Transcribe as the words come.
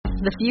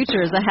The future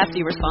is a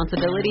hefty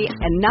responsibility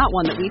and not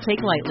one that we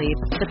take lightly.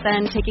 But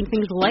then taking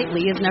things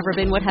lightly has never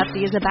been what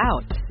Hefty is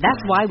about. That's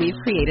why we've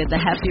created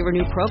the Hefty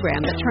Renew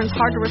program that turns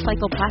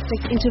hard-to-recycle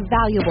plastics into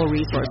valuable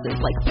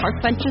resources like park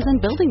benches and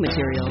building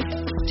materials.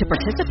 To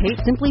participate,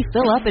 simply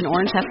fill up an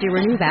orange Hefty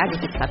Renew bag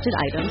with accepted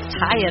items,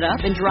 tie it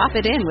up, and drop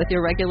it in with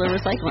your regular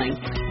recycling.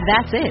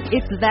 That's it.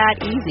 It's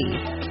that easy.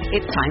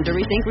 It's time to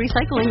rethink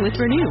recycling with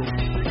Renew.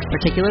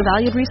 Particular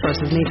valued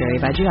resources may vary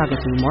by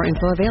geography. More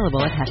info available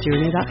at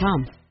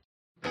heftyrenew.com.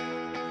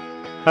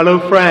 Hello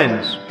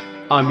friends,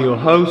 I'm your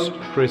host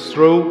Chris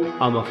Thrall.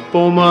 I'm a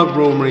former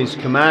Royal Marines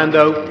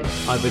Commando.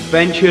 I've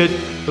adventured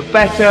for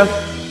better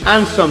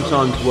and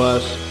sometimes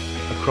worse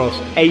across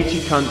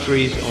 80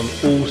 countries on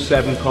all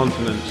 7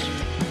 continents.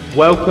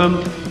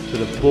 Welcome to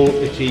the Bought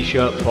the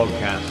T-Shirt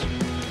podcast.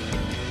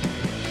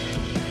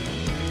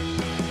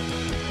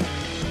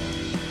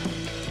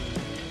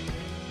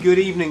 Good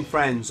evening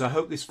friends, I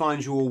hope this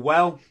finds you all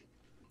well.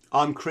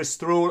 I'm Chris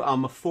Thrall,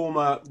 I'm a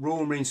former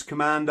Royal Marines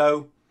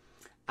Commando.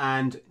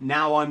 And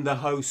now I'm the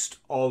host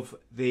of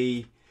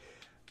the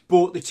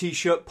Bought the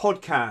T-Shirt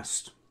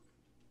podcast.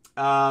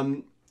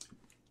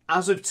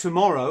 As of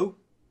tomorrow,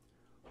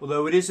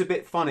 although it is a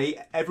bit funny,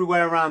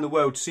 everywhere around the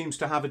world seems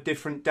to have a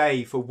different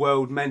day for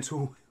World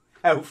Mental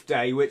Health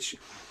Day, which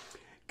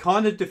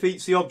kind of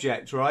defeats the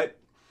object, right?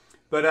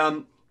 But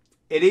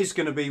it is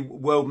going to be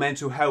World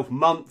Mental Health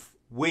Month,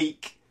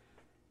 week,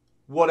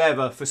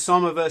 whatever. For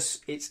some of us,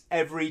 it's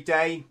every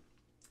day.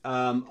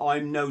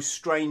 I'm no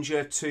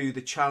stranger to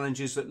the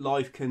challenges that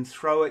life can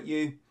throw at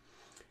you.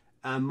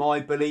 And my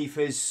belief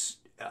is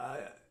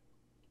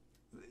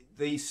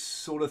these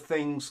sort of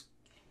things,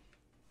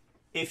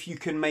 if you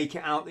can make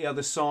it out the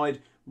other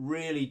side,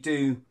 really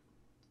do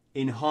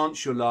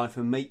enhance your life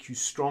and make you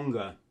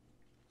stronger.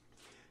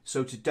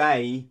 So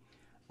today,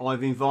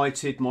 I've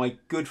invited my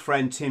good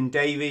friend Tim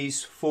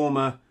Davies,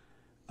 former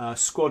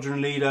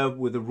squadron leader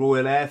with the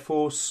Royal Air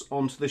Force,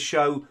 onto the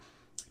show.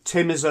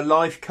 Tim is a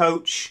life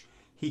coach.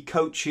 He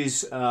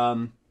coaches,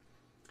 I'm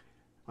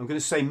going to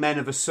say men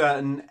of a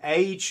certain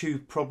age who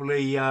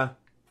probably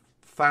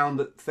found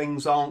that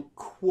things aren't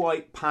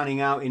quite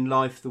panning out in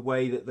life the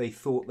way that they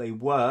thought they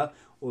were,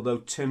 although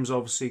Tim's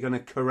obviously going to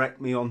correct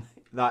me on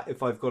that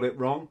if I've got it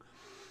wrong.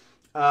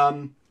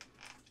 And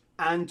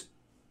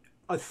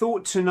I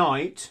thought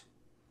tonight,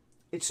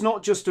 it's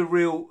not just a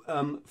real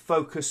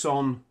focus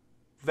on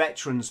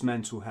veterans'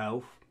 mental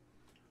health,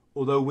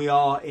 although we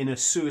are in a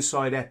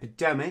suicide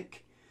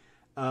epidemic.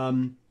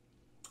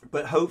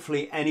 But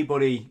hopefully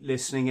anybody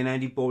listening and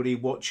anybody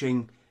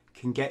watching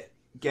can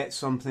get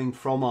something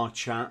from our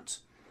chat.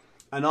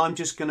 And I'm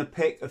just going to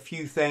pick a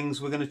few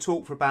things. We're going to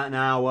talk for about an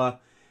hour.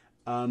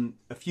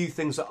 A few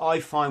things that I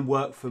find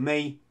work for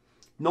me.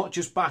 Not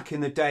just back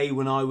in the day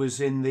when I was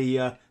in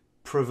the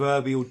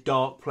proverbial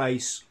dark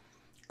place,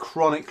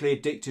 chronically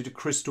addicted to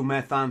crystal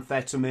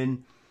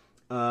methamphetamine,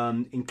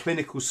 in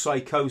clinical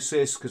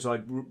psychosis because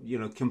I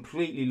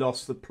completely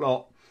lost the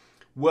plot,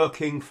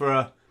 working for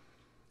a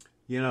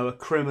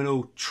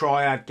criminal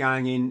triad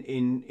gang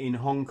in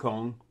Hong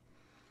Kong.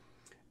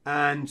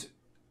 And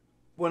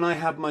when I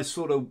had my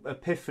sort of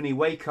epiphany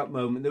wake-up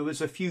moment, there was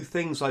a few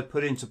things I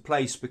put into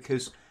place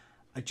because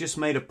I just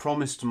made a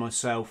promise to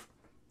myself,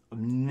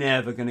 I'm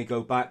never going to go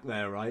back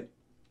there, right?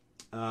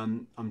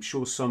 I'm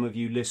sure some of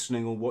you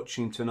listening or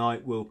watching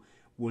tonight will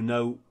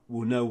know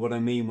what I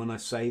mean when I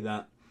say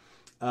that.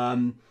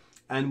 And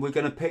we're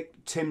going to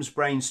pick Tim's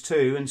brains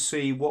too and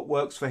see what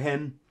works for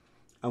him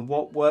and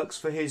what works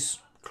for his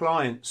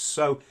clients.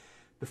 So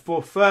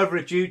before further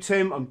ado,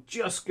 Tim, I'm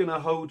just going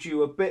to hold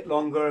you a bit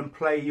longer and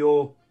play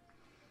your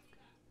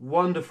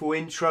wonderful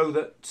intro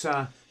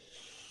that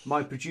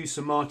my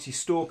producer Marty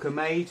Stalker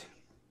made.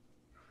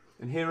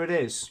 And here it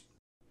is.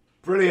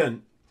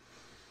 Brilliant.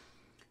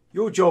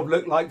 Your job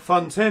looked like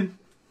fun, Tim.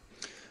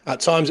 At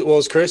times it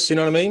was, Chris, you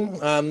know what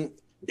I mean?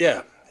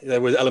 Yeah, there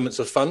were elements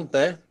of fun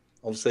there.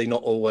 Obviously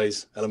not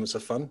always elements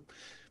of fun,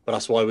 but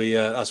that's why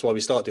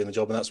we start doing the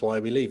job and that's why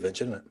we leave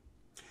it, isn't it?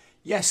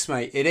 Yes,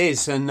 mate, it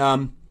is. And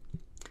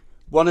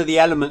one of the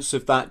elements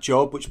of that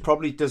job, which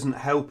probably doesn't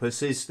help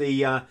us, is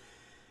the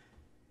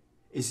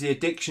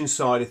addiction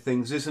side of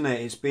things, isn't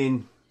it? It's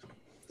being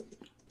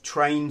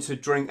trained to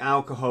drink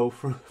alcohol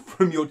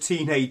from your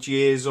teenage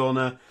years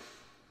on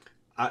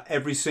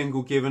every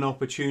single given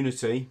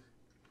opportunity.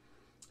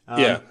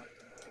 Yeah.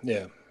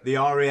 The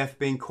RAF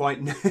being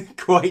quite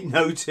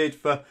noted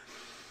for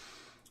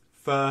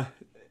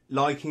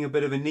liking a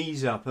bit of a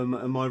knees up.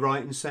 Am I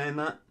right in saying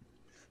that?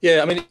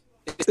 Yeah, I mean,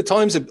 I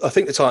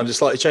think the times are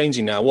slightly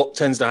changing now. What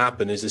tends to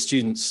happen is the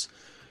students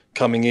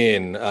coming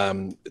in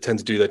tend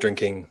to do their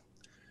drinking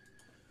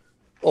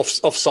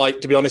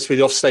off-site, to be honest with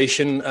you,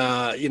 off-station.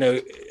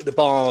 The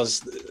bars,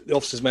 the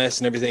officers' mess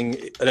and everything,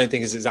 I don't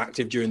think is as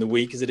active during the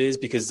week as it is,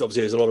 because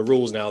obviously there's a lot of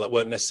rules now that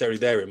weren't necessarily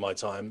there in my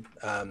time.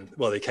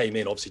 They came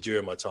in obviously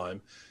during my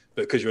time,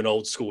 but because you're an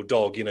old school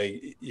dog, you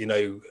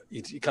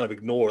kind of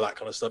ignore that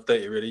kind of stuff,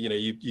 don't you? Really,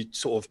 you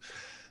sort of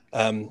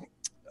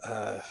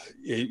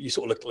you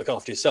sort of look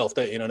after yourself,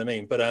 don't you? You know what I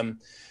mean? But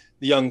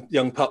the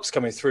young pups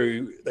coming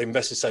through, they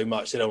invested so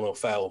much, they don't want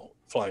to fail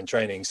flying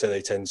training, so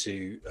they tend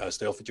to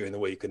stay off it during the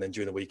week, and then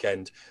during the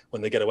weekend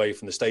when they get away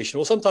from the station,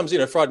 or sometimes, you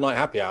know, Friday night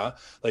happy hour,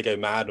 they go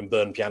mad and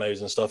burn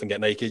pianos and stuff and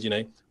get naked, you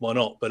know, why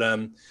not? But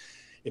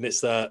and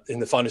it's in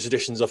the finest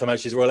traditions of Her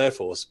Majesty's Royal Air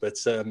Force. But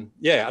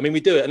yeah, I mean, we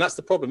do it, and that's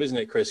the problem, isn't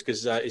it, Chris?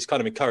 Because it's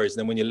kind of encouraged, and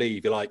then when you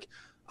leave, you're like,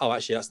 oh,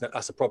 actually,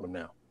 that's a problem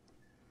now,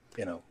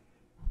 you know.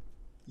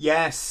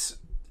 Yes.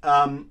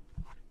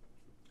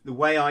 The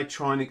way I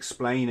try and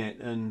explain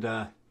it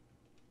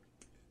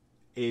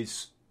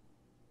is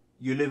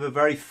you live a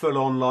very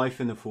full-on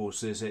life in the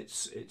forces.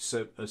 It's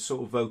a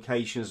sort of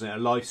vocation, isn't it? A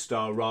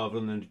lifestyle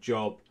rather than a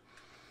job.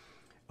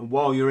 And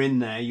while you're in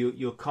there,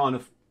 you're kind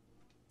of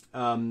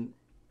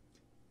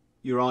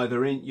you're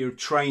either you're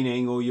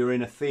training, or you're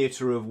in a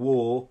theatre of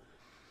war,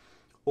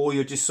 or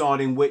you're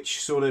deciding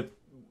which sort of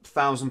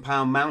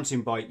 £1,000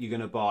 mountain bike you're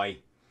going to buy.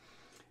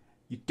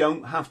 You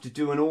don't have to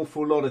do an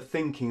awful lot of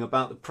thinking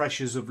about the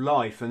pressures of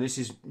life, and this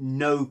is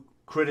no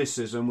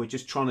criticism. We're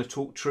just trying to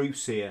talk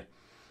truths here.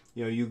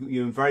 You know,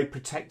 you're in a very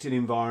protected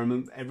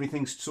environment.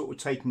 Everything's sort of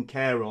taken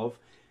care of.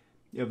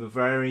 You have a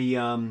very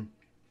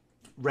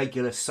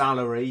regular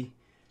salary.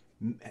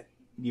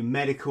 Your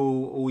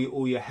medical,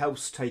 all your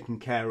health's taken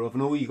care of,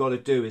 and all you got to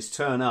do is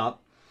turn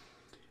up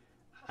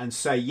and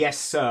say yes,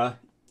 sir,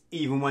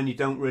 even when you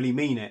don't really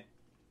mean it.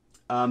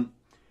 The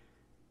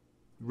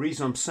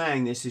reason I'm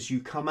saying this is you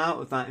come out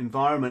of that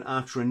environment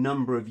after a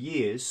number of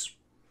years,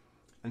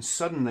 and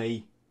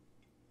suddenly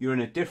you're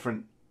in a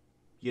different,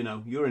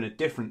 you're in a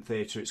different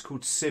theatre. It's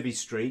called Civvy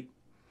Street.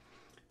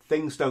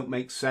 Things don't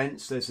make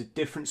sense. There's a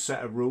different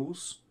set of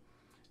rules.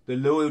 The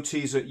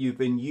loyalties that you've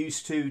been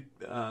used to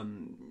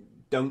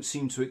don't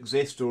seem to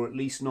exist, or at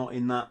least not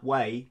in that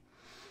way.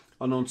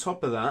 And on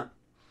top of that,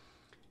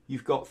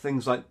 you've got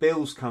things like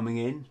bills coming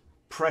in,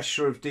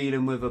 pressure of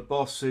dealing with a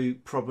boss who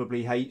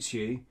probably hates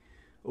you,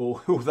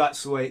 or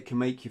that's the way it can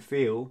make you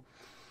feel.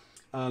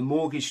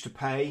 Mortgage to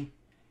pay.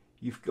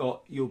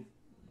 You're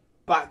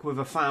back with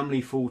a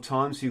family full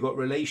time, so you've got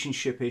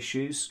relationship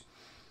issues.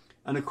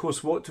 And of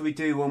course, what do we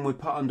do when we're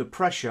put under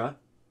pressure?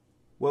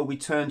 Well, we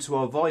turn to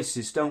our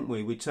vices, don't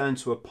we? We turn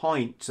to a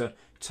pint to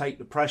take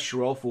the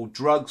pressure off, or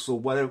drugs, or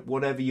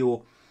whatever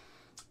your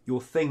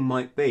thing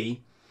might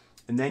be.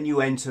 And then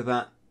you enter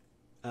that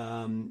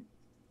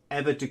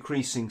ever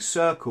decreasing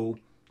circle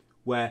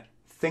where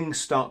things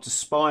start to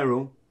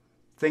spiral,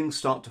 things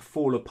start to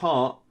fall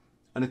apart.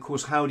 And of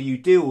course, how do you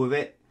deal with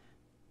it?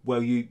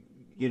 Well, you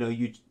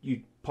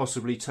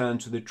possibly turn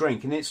to the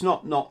drink. And it's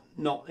not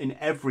in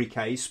every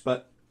case,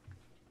 but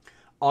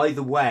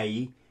either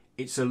way,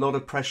 it's a lot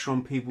of pressure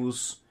on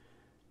people's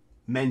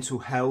mental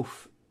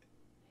health.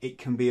 It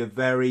can be a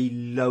very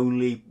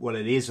lonely, well,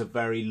 it is a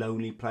very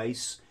lonely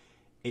place.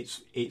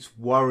 It's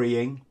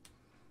worrying.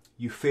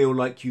 You can feel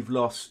like you've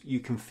lost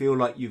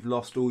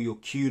all your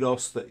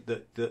kudos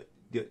that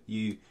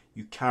you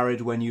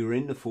carried when you were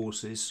in the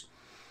forces.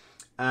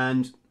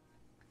 And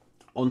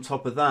on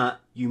top of that,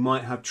 you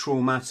might have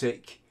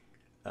traumatic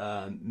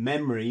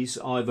memories,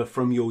 either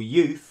from your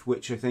youth,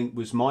 which I think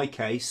was my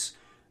case.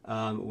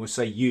 When I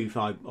say youth,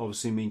 I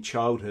obviously mean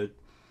childhood,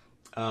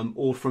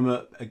 or from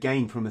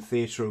a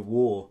theatre of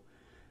war,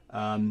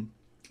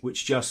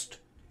 which just,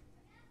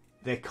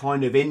 they're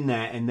kind of in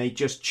there and they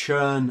just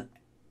churn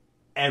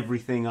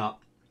everything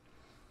up.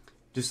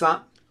 Does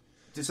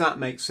that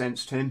make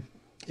sense, Tim?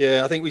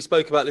 Yeah, I think we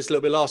spoke about this a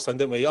little bit last time,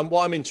 didn't we?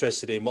 What I'm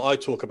interested in, what I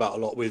talk about a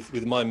lot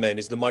with my men,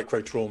 is the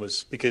micro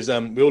traumas, because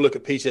we all look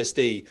at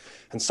PTSD,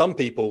 and some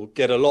people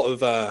get a lot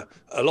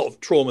of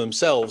trauma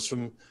themselves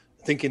from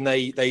thinking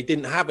they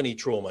didn't have any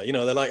trauma. You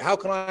know, they're like, how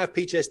can I have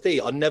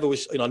PTSD?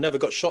 I never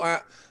got shot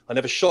at. I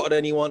never shot at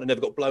anyone. I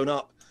never got blown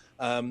up.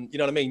 You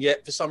know what I mean?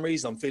 Yet for some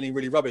reason, I'm feeling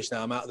really rubbish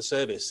now. I'm out of the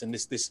service, and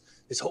this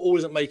all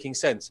isn't making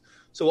sense.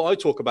 So what I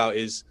talk about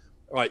is,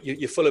 right,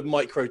 you're full of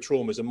micro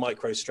traumas and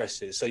micro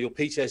stresses. So your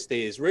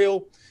PTSD is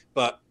real,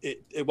 but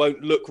it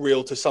won't look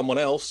real to someone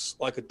else,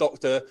 like a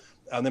doctor.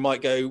 And they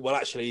might go, well,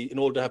 actually, in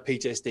order to have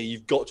PTSD,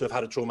 you've got to have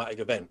had a traumatic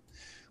event.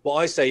 What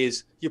I say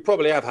is, you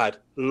probably have had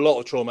a lot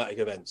of traumatic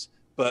events,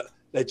 but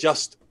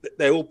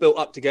they're all built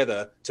up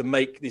together to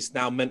make this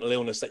now mental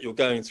illness that you're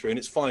going through. And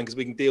it's fine, because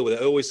we can deal with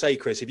it. I always say,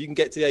 Chris, if you can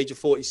get to the age of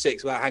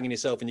 46 without hanging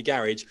yourself in your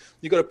garage,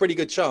 you've got a pretty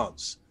good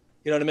chance.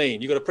 You know what I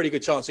mean? You've got a pretty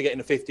good chance of getting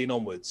to 50 and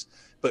onwards.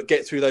 But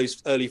get through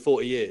those early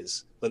 40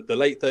 years, the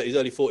late 30s,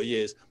 early 40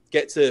 years,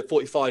 get to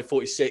 45,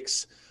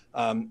 46,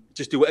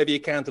 just do whatever you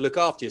can to look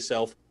after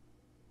yourself,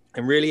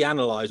 and really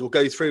analyze, or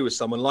go through with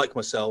someone like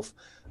myself,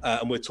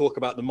 and we'll talk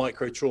about the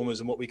micro traumas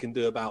and what we can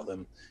do about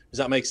them. Does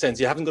that make sense?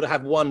 You haven't got to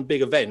have one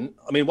big event.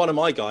 I mean, one of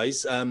my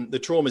guys, the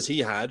traumas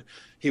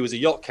he was a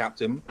yacht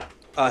captain.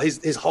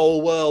 His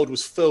whole world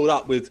was filled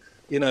up with,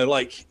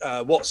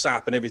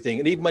 WhatsApp and everything.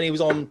 And even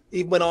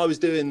when I was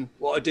doing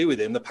what I do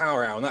with him, the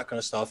power hour and that kind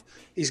of stuff,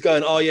 he's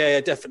going, oh yeah,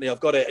 definitely, I've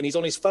got it. And he's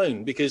on his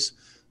phone because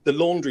the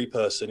laundry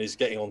person is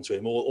getting onto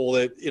him, or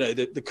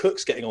the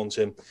cook's getting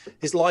onto him.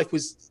 His life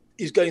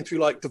he's going through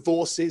like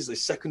divorces, the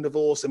second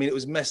divorce. I mean, it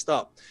was messed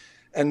up.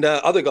 And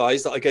other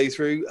guys that I go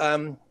through,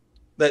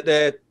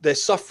 that they're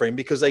suffering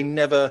because they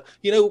never,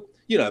 you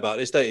know about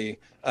this, don't you?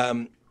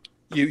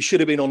 You should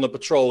have been on the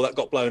patrol that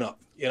got blown up.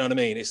 You know what I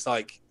mean? It's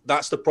like,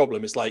 that's the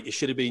problem. It's like, it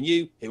should have been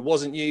you. It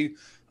wasn't you.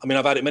 I mean,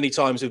 I've had it many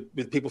times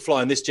with people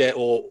flying this jet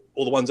or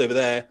the ones over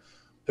there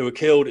who were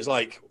killed. It's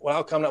like, well,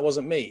 how come that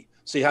wasn't me?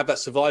 So you have that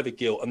survivor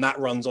guilt, and that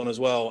runs on as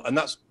well. And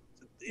that's,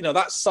 you know,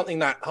 that's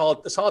something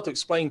it's hard to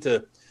explain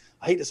to,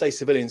 I hate to say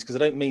civilians, because I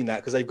don't mean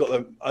that, because they've got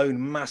their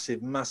own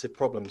massive, massive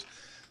problems.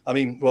 I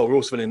mean, well, we're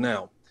all civilian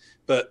now,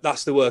 but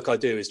that's the work I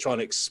do, is trying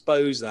to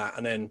expose that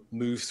and then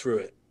move through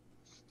it.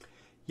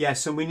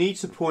 Yes, and we need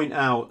to point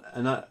out,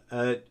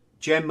 and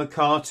Jen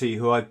McCarthy,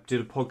 who I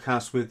did a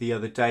podcast with the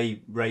other day,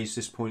 raised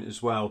this point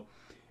as well.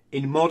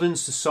 In modern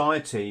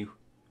society,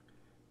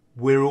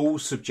 we're all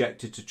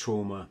subjected to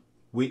trauma.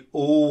 We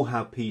all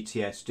have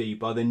PTSD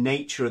by the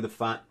nature of the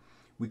fact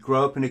we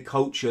grow up in a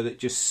culture that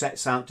just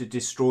sets out to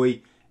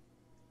destroy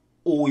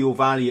all your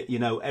value, you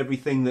know,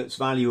 everything that's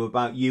value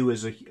about you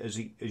as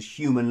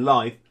human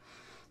life.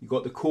 You've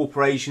got the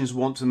corporations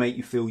want to make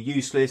you feel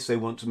useless. They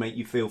want to make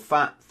you feel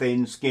fat,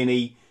 thin,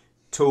 skinny,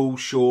 tall,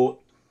 short,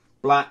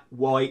 black,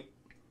 white.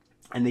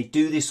 And they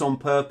do this on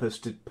purpose,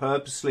 to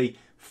purposely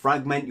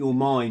fragment your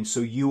mind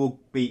so you will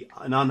be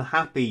an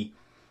unhappy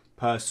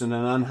person,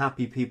 and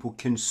unhappy people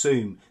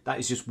consume. That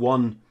is just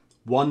one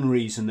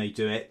reason they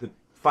do it. The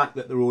fact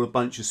that they're all a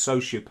bunch of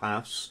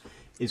sociopaths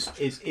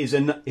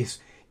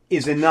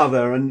is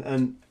another,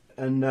 and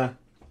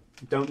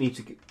don't need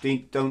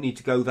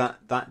to go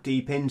that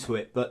deep into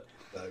it. But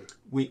no.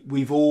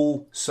 We've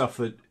all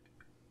suffered.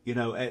 You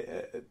know,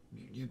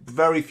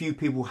 very few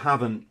people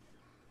haven't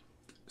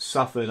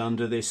suffered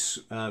under this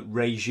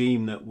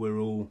regime that we're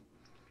all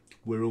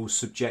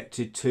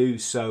subjected to.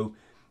 So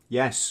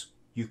yes,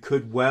 you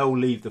could well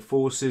leave the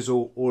forces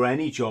or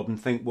any job and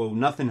think, well,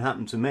 nothing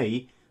happened to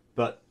me,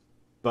 but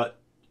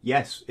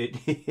yes,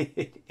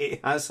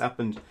 it has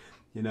happened.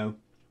 You know,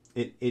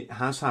 it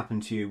has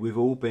happened to you. We've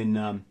all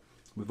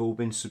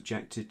been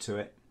subjected to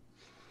it.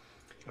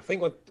 I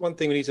think one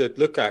thing we need to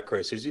look at,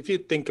 Chris, is if you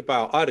think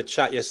about, I had a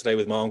chat yesterday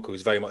with my uncle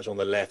who's very much on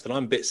the left, and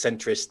I'm a bit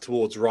centrist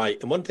towards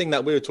right. And one thing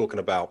that we were talking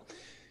about,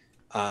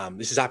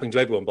 this is happening to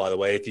everyone, by the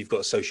way, if you've got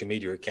a social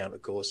media account,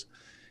 of course.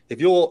 If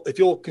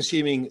you're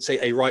consuming, say,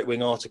 a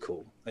right-wing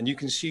article, and you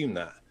consume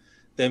that,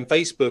 then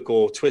Facebook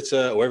or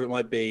Twitter or wherever it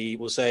might be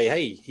will say,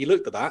 hey, he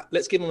looked at that,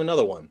 let's give him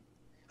another one.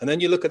 And then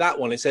you look at that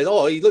one, it says,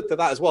 oh, he looked at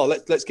that as well,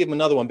 let's give him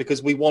another one,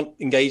 because we want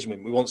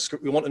engagement. We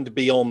want them to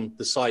be on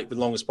the site for as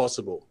long as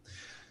possible.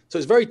 So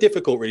it's very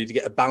difficult, really, to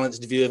get a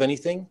balanced view of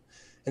anything.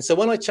 And so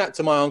when I chat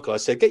to my uncle, I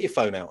said, get your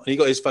phone out. And he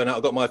got his phone out. I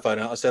got my phone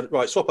out. I said,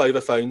 right, swap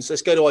over phones.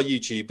 Let's go to our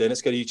YouTube then.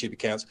 Let's go to YouTube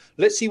accounts.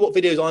 Let's see what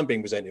videos I'm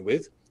being presented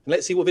with. And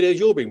let's see what videos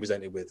you're being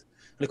presented with.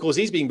 And, of course,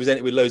 he's being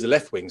presented with loads of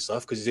left-wing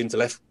stuff because he's into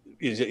left.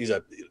 He's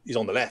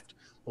on the left,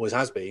 always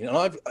has been. And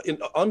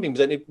I'm being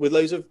presented with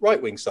loads of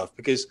right-wing stuff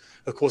because,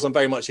 of course, I'm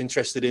very much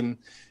interested in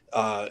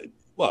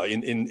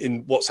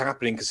in what's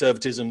happening,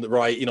 conservatism, the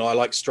right, you know, I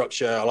like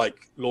structure, I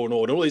like law and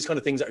order, all these kind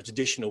of things that are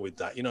traditional with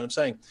that, you know what I'm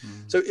saying?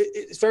 So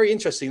it's very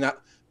interesting that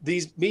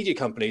these media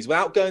companies,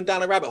 without going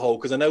down a rabbit hole,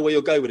 because I know where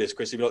you'll go with this,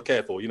 Chris, if you're not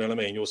careful, you know what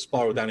I mean? You'll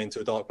spiral down into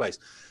a dark place.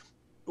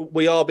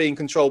 We are being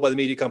controlled by the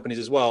media companies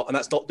as well, and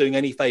that's not doing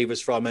any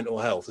favors for our mental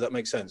health. Does that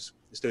make sense?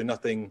 It's doing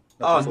nothing.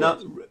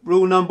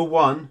 Rule number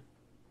one,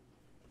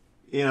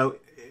 you know,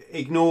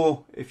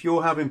 ignore, if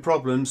you're having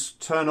problems,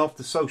 turn off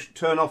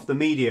the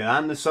media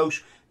and the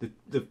social.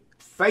 The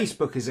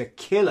Facebook is a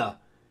killer.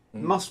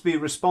 It must be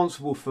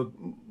responsible for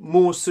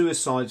more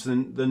suicides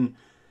than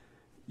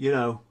you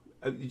know.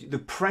 The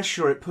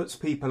pressure it puts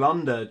people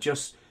under,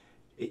 just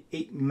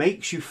it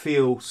makes you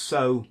feel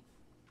so.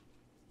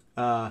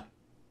 You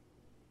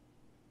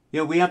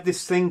know, we have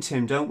this thing,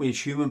 Tim, don't we,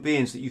 as human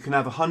beings, that you can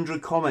have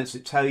 100 comments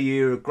that tell you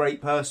you're a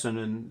great person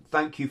and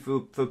thank you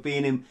for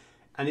being him,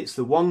 and it's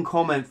the one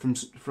comment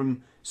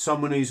from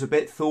someone who's a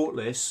bit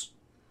thoughtless,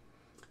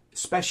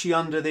 especially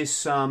under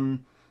this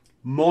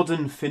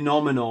modern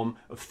phenomenon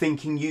of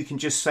thinking you can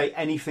just say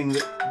anything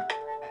that,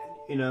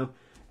 you know,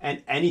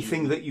 and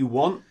anything that you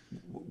want,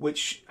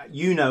 which,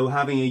 you know,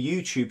 having a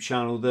YouTube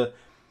channel, the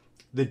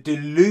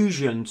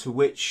delusion to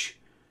which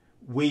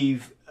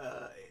we've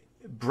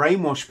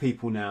brainwashed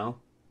people now,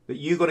 that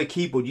you got a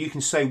keyboard, you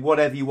can say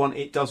whatever you want,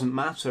 it doesn't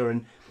matter,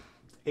 and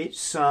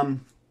it's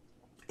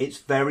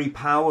very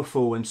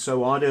powerful. And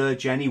so I'd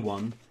urge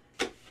anyone,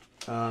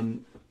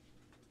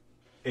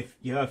 if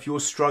you're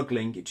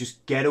struggling,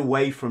 just get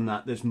away from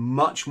that. There's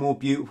much more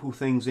beautiful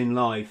things in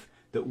life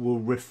that will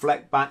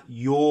reflect back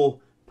your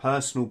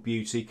personal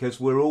beauty, because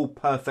we're all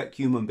perfect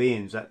human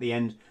beings at the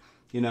end.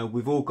 You know,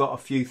 we've all got a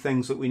few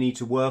things that we need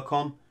to work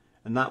on,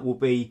 and that will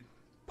be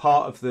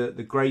part of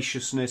the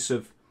graciousness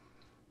of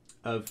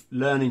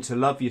learning to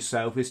love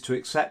yourself, is to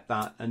accept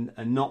that and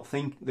not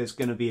think there's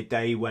going to be a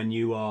day when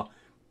you are,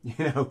 you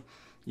know,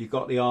 you've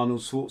got the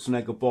Arnold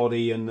Schwarzenegger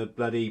body and the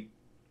bloody,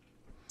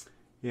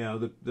 you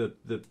know,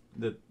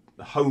 the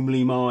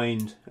homely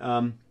mind.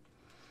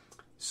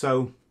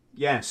 So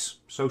yes,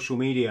 social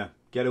media,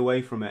 get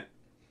away from it.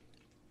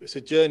 It's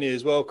a journey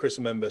as well, Chris,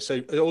 remember.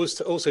 So I always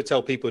also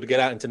tell people to get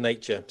out into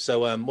nature.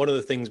 So one of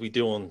the things we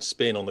do on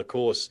Spin on the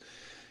course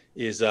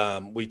is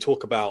we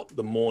talk about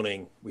the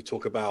morning. We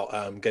talk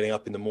about getting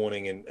up in the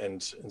morning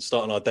and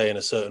starting our day in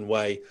a certain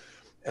way.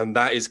 And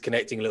that is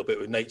connecting a little bit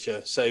with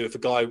nature. So if a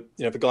guy,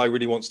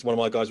 really wants to, one of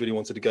my guys really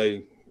wanted to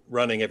go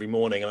running every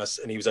morning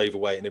and he was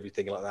overweight and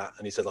everything like that.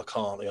 And he said, I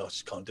can't, I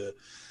just can't do it.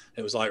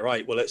 And it was like,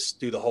 right, well, let's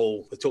do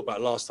we talked about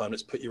it last time.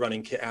 Let's put your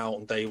running kit out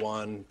on day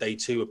 1. Day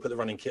 2, we'll put the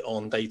running kit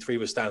on. Day 3,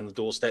 we'll stand on the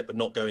doorstep, but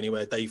not go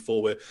anywhere. Day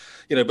 4,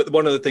 but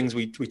one of the things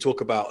we talk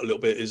about a little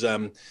bit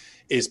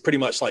is pretty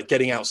much like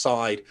getting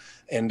outside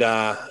and,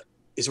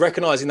 is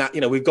recognizing that,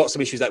 we've got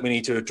some issues that we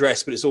need to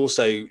address, but it's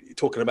also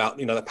talking about,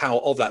 the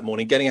power of that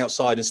morning, getting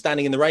outside and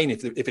standing in the rain.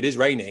 If it is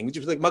raining,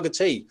 just like mug of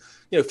tea,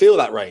 feel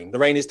that rain. The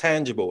rain is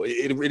tangible.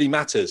 It really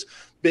matters.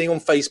 Being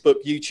on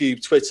Facebook,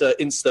 YouTube, Twitter,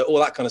 Insta, all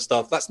that kind of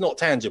stuff, that's not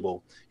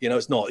tangible.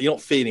 It's not, you're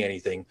not feeling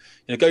anything.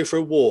 Go for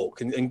a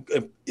walk and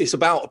it's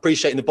about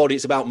appreciating the body.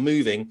 It's about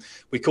moving.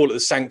 We call it the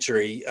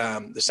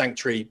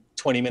sanctuary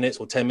 20 minutes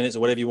or 10 minutes or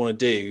whatever you want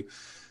to do.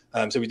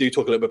 So we do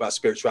talk a little bit about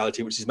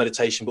spirituality, which is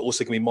meditation, but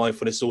also can be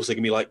mindfulness. It's also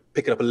can be like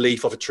picking up a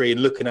leaf off a tree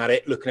and looking at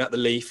it, looking at the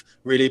leaf,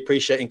 really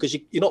appreciating, because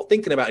you're not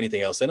thinking about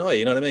anything else then, are you?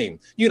 You know what I mean?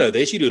 You know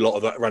this, you do a lot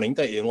of that running,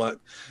 don't you, and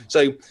work.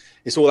 So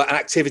it's all that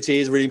activity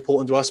is really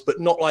important to us, but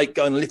not like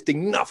going and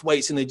lifting enough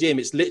weights in the gym.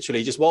 It's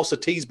literally just whilst the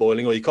tea's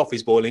boiling or your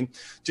coffee's boiling,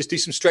 just do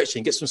some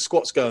stretching, get some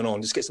squats going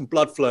on, just get some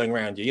blood flowing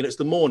around you. It's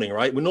the morning,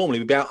 right?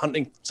 We'd be out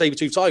hunting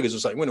saber-toothed tigers or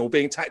something, we're all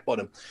being attacked by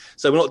them.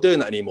 So we're not doing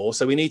that anymore.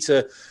 So we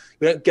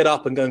don't get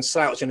up and go and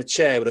slouch in a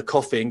chair with a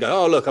coffee and go,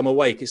 oh, look, I'm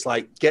awake. It's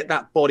like, get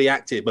that body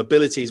active.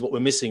 Mobility is what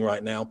we're missing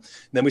right now. And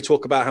then we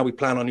talk about how we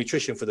plan our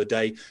nutrition for the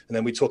day. And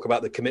then we talk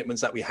about the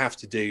commitments that we have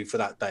to do for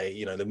that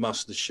day, the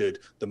must, the should,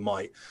 the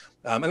might.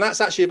 And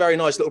that's actually a very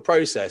nice little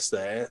process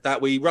there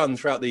that we run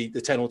throughout the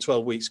 10 or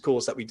 12 weeks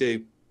course that we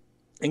do.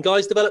 And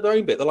guys develop their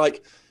own bit. They're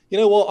like, you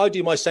know what? I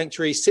do my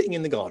sanctuary sitting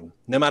in the garden.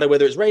 No matter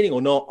whether it's raining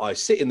or not, I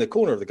sit in the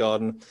corner of the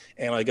garden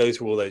and I go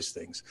through all those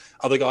things.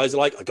 Other guys are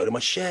like, I go to my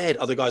shed.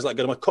 Other guys like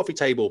go to my coffee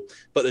table.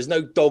 But there's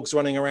no dogs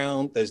running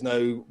around. There's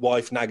no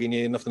wife nagging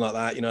you, nothing like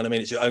that. You know what I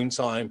mean? It's your own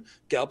time.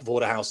 Get up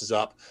before the house is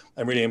up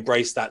and really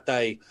embrace that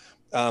day.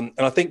 And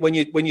I think when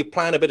you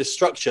plan a bit of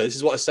structure, this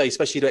is what I say,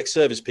 especially to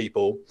ex-service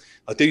people.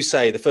 I do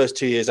say the first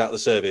 2 years out of the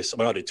service,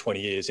 I did 20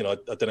 years. I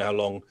don't know how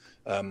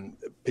long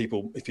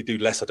people, if you do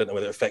less, I don't know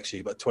whether it affects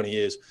you, but 20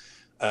 years.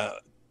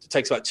 It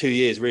takes about 2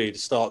 years really to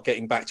start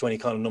getting back to any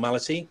kind of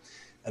normality.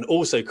 And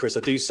also, Chris, I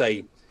do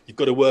say you've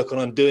got to work on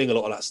undoing a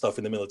lot of that stuff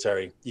in the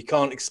military. You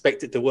can't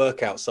expect it to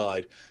work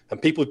outside.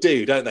 And people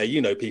do, don't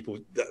they? People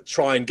that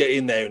try and get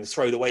in there and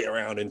throw the weight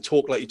around and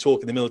talk like you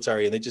talk in the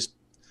military, and they just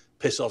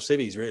piss off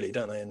civvies, really,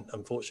 don't they? And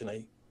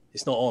unfortunately,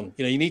 it's not on.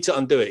 You need to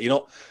undo it.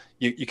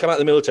 You come out of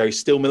the military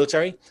still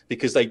military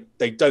because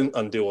they don't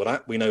undo all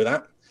that. We know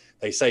that.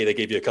 They say they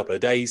give you a couple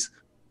of days.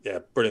 Yeah,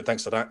 brilliant.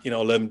 Thanks for that.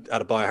 I'll learn how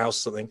to buy a house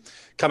or something.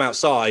 Come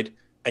outside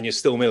and you're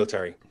still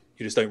military.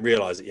 You just don't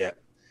realize it yet.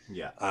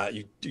 Yeah.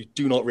 You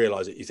do not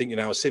realize it. You think you're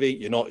now a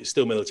civvy. You're not. You're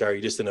still military.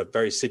 You're just in a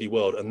very civvy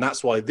world. And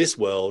that's why this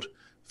world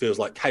feels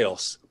like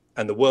chaos.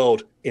 And the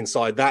world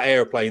inside that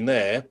airplane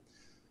there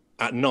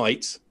at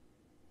night,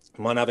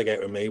 my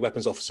navigator and me,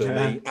 weapons officer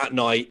and me, at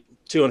night,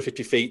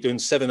 250 feet, doing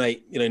 7,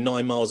 8,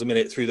 9 miles a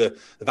minute through the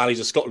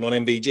valleys of Scotland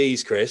on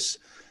MVGs, Chris,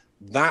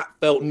 that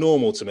felt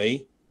normal to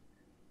me.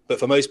 But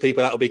for most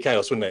people, that would be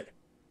chaos, wouldn't it?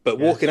 But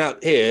walking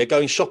out here,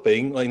 going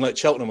shopping, like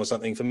Cheltenham or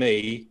something, for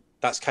me,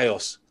 that's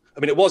chaos.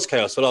 It was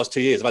chaos for the last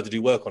 2 years. I've had to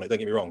do work on it, don't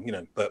get me wrong,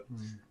 but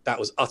that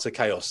was utter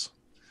chaos.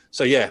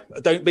 So yeah,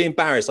 don't be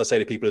embarrassed, I say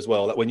to people as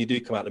well, that when you do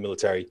come out of the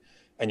military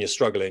and you're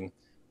struggling,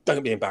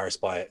 don't be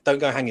embarrassed by it. Don't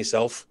go hang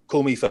yourself.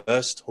 Call me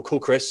first or call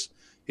Chris.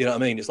 You know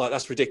what I mean? It's like,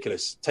 that's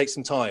ridiculous. Take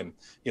some time.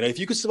 If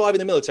you could survive in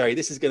the military,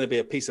 this is going to be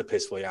a piece of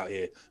piss for you out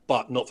here,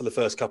 but not for the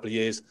first couple of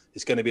years.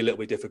 It's going to be a little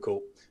bit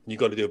difficult. And you've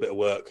got to do a bit of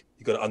work.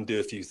 You've got to undo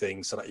a few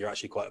things so that you're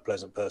actually quite a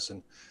pleasant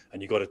person.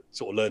 And you've got to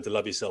sort of learn to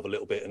love yourself a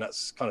little bit. And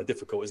that's kind of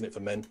difficult, isn't it, for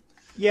men?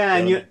 Yeah,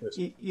 and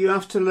you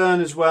have to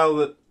learn as well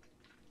that,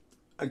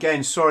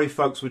 again, sorry,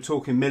 folks, we're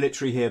talking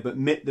military here, but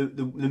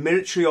the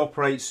military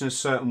operates in a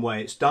certain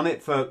way. It's done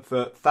it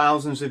for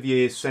thousands of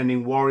years,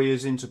 sending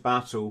warriors into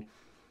battle.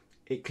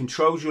 It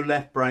controls your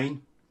left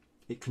brain.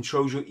 It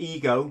controls your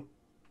ego.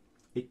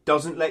 It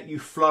doesn't let you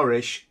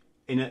flourish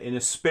in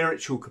a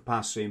spiritual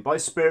capacity. And by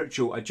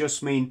spiritual, I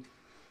just mean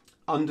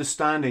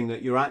understanding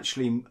that you're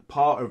actually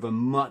part of a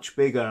much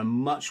bigger and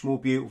much more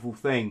beautiful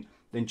thing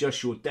than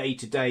just your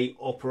day-to-day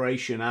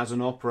operation as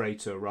an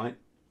operator, right?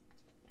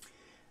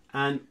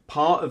 And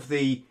part of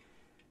the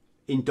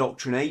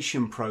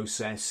indoctrination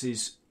process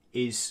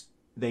is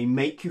they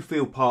make you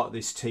feel part of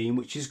this team,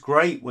 which is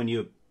great when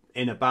you're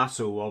in a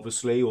battle,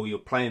 obviously, or you're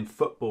playing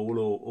football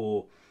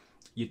or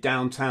you're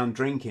downtown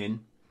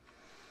drinking.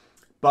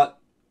 But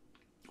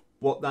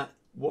what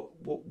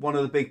one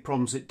of the big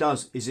problems it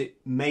does is it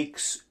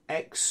makes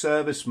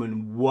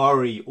ex-servicemen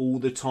worry all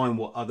the time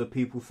what other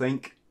people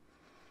think.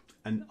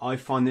 And I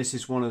find this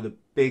is one of the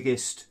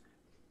biggest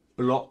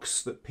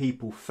blocks that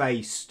people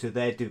face to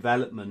their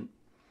development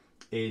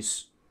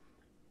is,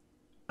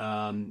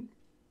 and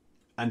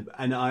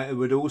I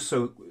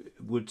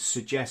would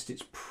suggest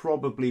it's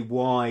probably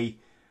why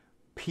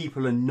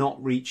people are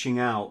not reaching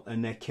out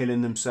and they're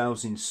killing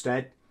themselves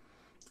instead,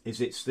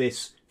 is it's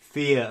this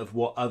fear of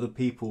what other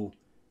people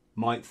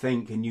might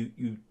think. And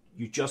you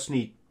just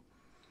need,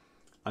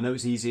 I know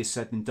it's easier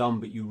said than done,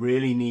 but you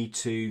really need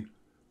to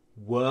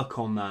work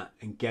on that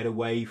and get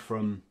away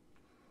from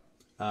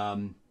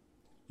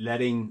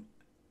letting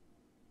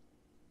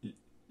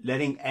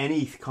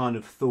any kind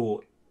of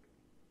thought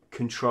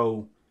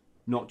control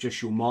not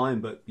just your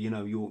mind, but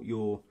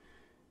your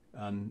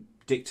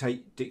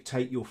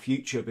dictate your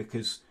future,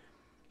 because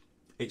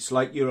it's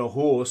like you're a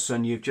horse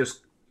and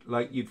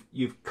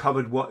you've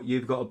covered what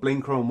you've got a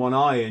blinker on one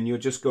eye, and you're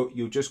just going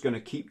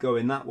to keep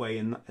going that way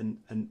and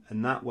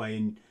that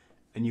way,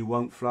 and you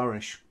won't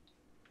flourish.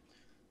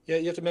 Yeah,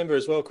 you have to remember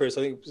as well, Chris,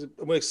 I think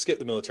we'll skip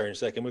the military in a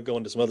second, we'll go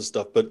on to some other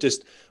stuff, but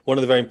just one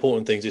of the very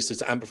important things is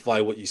to amplify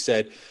what you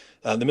said.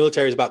 The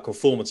military is about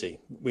conformity.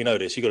 We know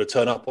this. You got to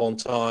turn up on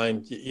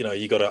time.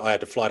 I had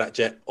to fly that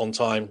jet on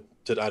time.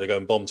 I had to go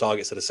and bomb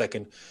targets at a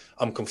second.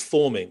 I'm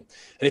conforming.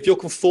 And if you're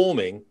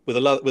conforming with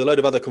a load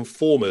of other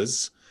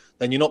conformers,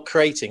 then you're not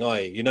creating,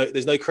 are you?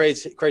 There's no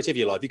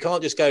creativity in life. You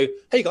can't just go,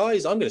 hey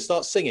guys, I'm going to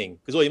start singing,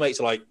 because all your mates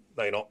are like,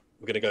 no, you're not.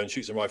 We're going to go and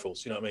shoot some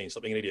rifles. You know what I mean?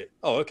 Stop being an idiot.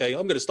 Oh, okay.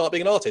 I'm going to start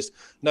being an artist.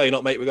 No, you're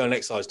not, mate. We're going to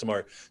exercise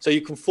tomorrow. So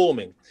you're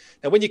conforming.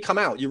 Now, when you come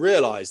out, you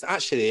realize that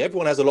actually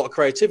everyone has a lot of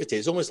creativity.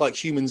 It's almost like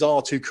humans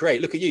are to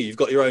create. Look at you. You've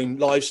got your own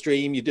live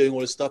stream. You're doing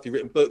all this stuff. You've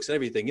written books and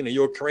everything.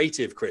 You're a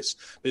creative, Chris,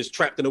 but it's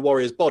trapped in a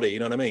warrior's body. You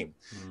know what I mean?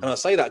 And I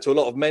say that to a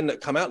lot of men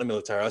that come out in the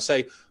military. I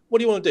say, what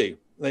do you want to do?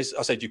 I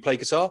say, do you play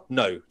guitar?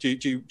 No. Do you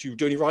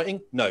do any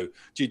writing? No.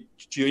 Do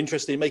you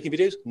interested in making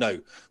videos? No.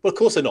 Well, of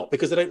course they're not,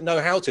 because they don't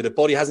know how to. The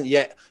body hasn't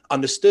yet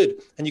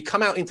understood. And you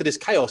come out into this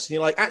chaos and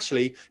you're like,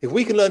 actually, if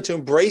we can learn to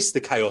embrace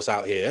the chaos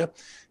out here,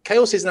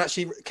 chaos is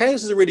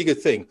a really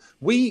good thing.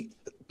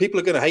 People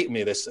are going to hate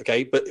me this,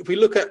 okay? But if we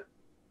look at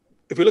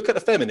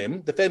the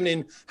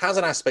feminine has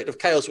an aspect of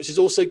chaos, which is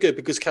also good,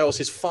 because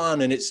chaos is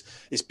fun and it's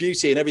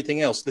beauty and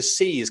everything else. The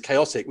sea is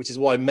chaotic, which is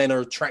why men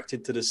are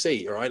attracted to the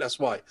sea. All right, that's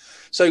why.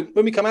 So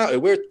when we come out here,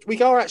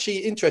 we are actually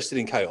interested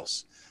in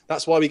chaos.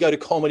 That's why we go to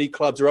comedy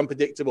clubs. They're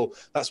unpredictable.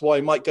 That's why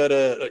we might go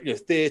to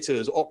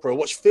theatres, opera,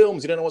 watch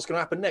films. You don't know what's going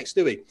to happen next,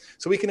 do we?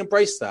 So we can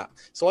embrace that.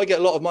 So I get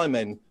a lot of my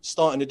men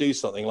starting to do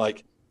something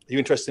like, are you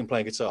interested in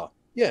playing guitar?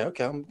 Yeah,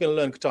 okay, I'm going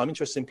to learn guitar. I'm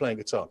interested in playing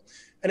guitar.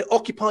 And it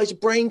occupies your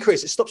brain,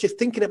 Chris. It stops you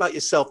thinking about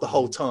yourself the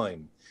whole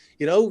time.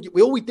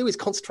 All we do is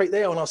concentrate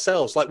there on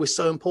ourselves, like we're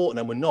so important,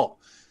 and we're not.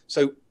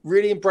 So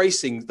really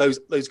embracing those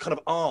kind of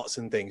arts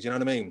and things, you know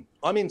what I mean?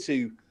 I'm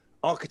into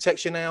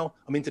architecture now.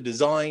 I'm into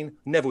design.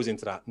 Never was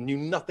into that. Knew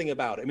nothing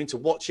about it. I'm into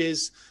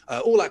watches,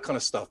 all that kind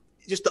of stuff.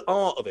 Just the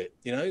art of it,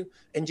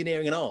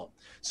 engineering and art.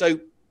 So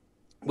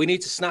we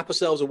need to snap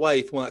ourselves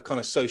away from that kind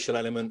of social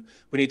element.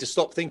 We need to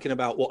stop thinking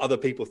about what other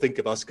people think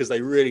of us, because they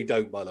really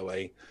don't, by the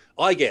way.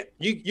 You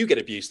get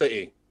abuse, don't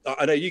you?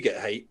 I know you get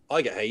hate.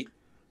 I get hate.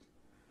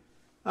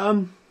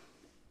 I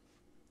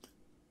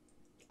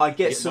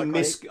get some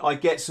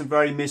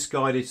very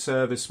misguided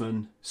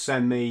servicemen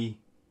send me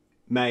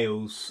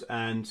mails,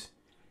 and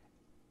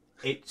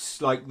it's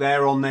like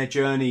they're on their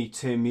journey,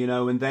 Tim,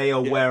 and they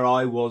are where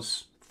I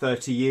was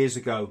 30 years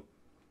ago,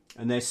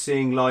 and they're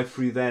seeing life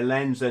through their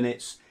lens. And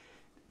it's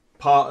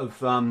part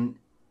of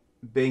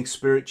being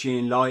spiritually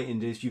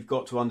enlightened is you've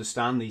got to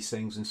understand these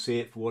things and see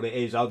it for what it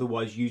is.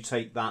 Otherwise, you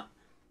take that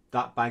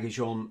baggage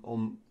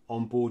on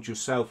board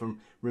yourself. And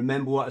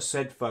remember what I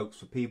said, folks,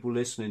 for people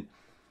listening.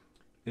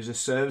 As a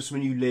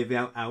serviceman, you live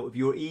out of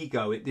your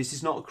ego. This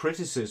is not a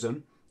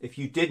criticism. If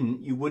you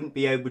didn't, you wouldn't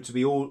be able to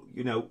be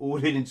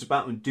ordered into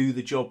battle and do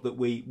the job that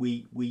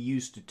we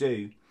used to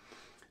do.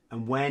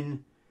 And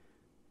when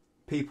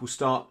people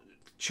start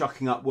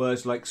chucking up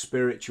words like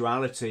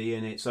spirituality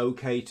and it's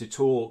okay to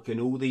talk and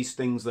all these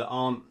things that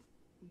aren't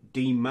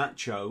deemed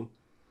macho,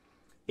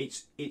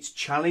 it's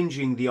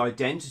challenging the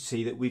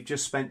identity that we've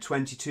just spent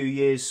 22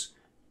 years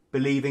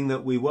believing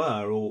that we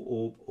were,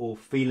 or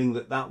feeling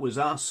that was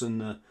us,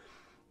 and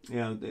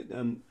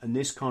and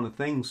this kind of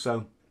thing.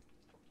 So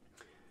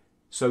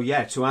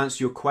yeah, to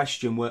answer your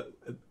question,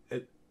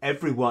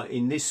 everyone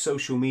in this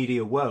social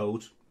media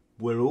world,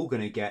 we're all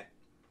going to get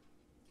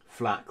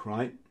flack,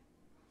 right?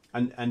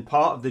 And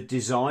part of the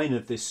design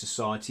of this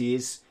society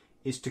is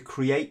to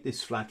create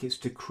this flack. It's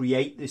to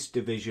create this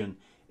division.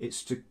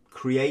 It's to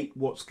create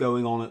what's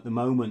going on at the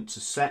moment,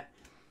 to set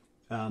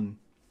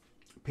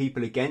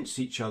people against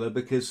each other,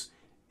 because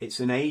it's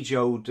an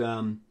age-old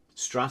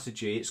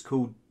strategy. It's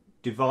called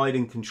divide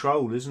and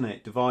control, isn't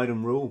it? Divide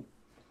and rule.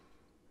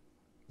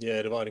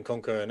 Yeah, divide and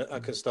conquer and that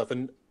kind of stuff.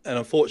 And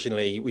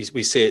unfortunately, we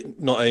see it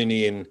not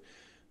only in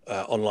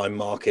online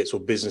markets or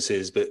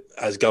businesses, but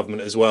as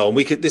government as well. And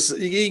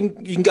you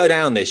can go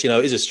down this, it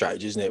is a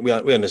strategy, isn't it? We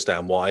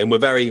understand why. And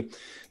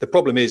the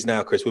problem is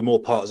now, Chris, we're more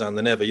partisan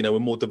than ever. We're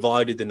more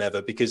divided than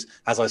ever, because,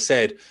 as I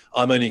said,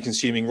 I'm only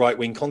consuming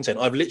right-wing content.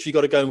 I've literally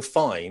got to go and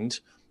find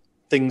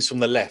things from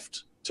the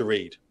left. to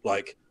read.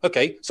 Like,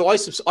 okay, so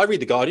I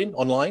read The Guardian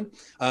online.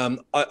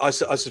 I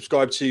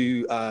subscribe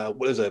to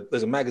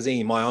there's a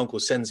magazine my uncle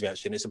sends me,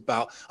 actually, and it's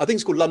about, I think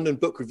it's called London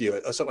Book Review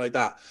or something like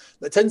that.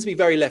 That tends to be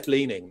very left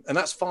leaning, and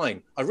that's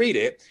fine. I read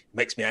it. It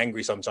makes me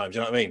angry sometimes,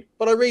 you know what I mean?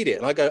 But I read it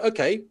and I go,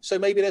 okay, so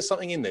maybe there's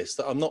something in this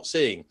that I'm not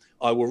seeing.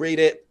 I will read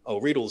it.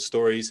 I'll read all the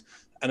stories,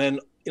 and then,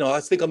 you know, I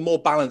think I'm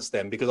more balanced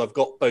then because I've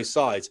got both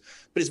sides.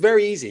 But it's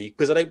very easy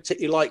because I don't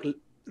particularly like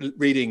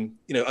reading,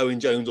 you know, Owen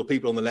Jones or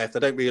people on the left. I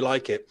don't really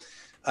like it.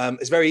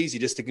 It's very easy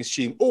just to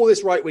consume all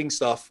this right-wing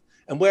stuff.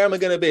 And where am I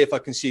going to be if I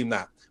consume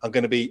that? I'm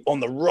going to be on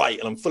the right,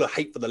 and I'm full of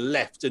hate for the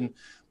left. And,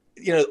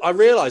 you know, I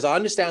realize I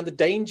understand the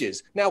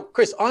dangers. Now,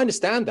 Chris, I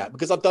understand that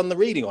because I've done the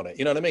reading on it.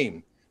 You know what I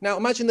mean? Now,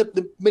 imagine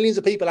the millions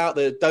of people out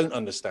there that don't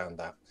understand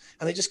that.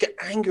 And they just get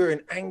angrier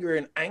and angrier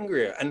and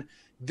angrier. And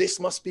this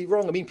must be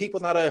wrong. I mean, people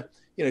that are,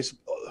 you know,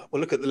 well,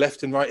 look at the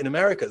left and right in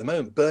America at the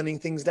moment, burning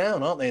things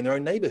down, aren't they, in their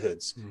own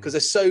neighborhoods, because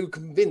they're so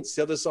convinced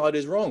the other side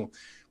is wrong.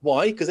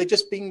 Why? Because they've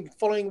just been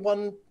following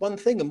one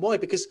thing. And why?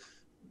 Because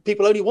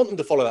people only want them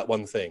to follow that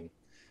one thing.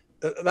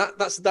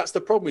 That's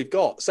the problem we've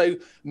got. So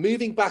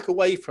moving back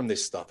away from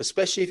this stuff,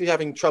 especially if you're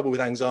having trouble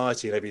with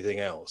anxiety and everything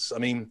else. I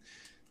mean,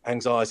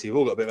 anxiety, we've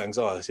all got a bit of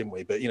anxiety, haven't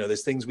we? But, you know,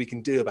 there's things we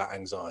can do about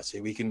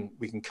anxiety. We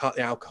can cut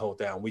the alcohol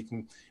down. We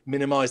can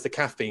minimize the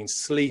caffeine.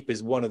 Sleep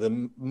is one of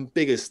the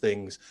biggest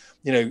things.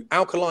 You know,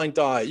 alkaline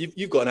diet.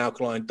 You've got an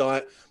alkaline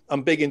diet.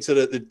 I'm big into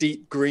the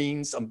deep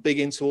greens. I'm big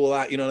into all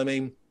that. You know what I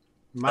mean?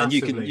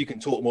 Massively. And you can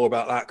talk more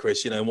about that,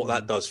 Chris, you know, and what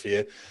that does for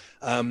you.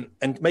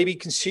 And maybe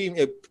consume,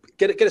 you know,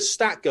 get a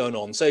stack going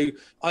on. So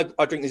I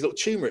drink these little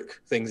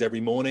turmeric things every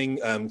morning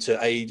to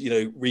aid, you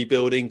know,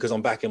 rebuilding, because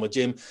I'm back in my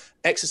gym.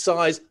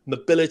 Exercise,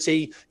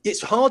 mobility.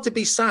 It's hard to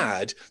be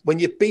sad when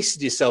you've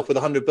beasted yourself with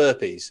 100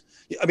 burpees.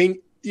 I mean,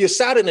 you're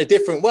sad in a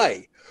different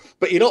way,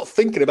 but you're not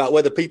thinking about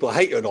whether people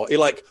hate you or not. You're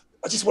like,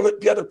 I just want to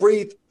be able to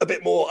breathe a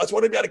bit more. I just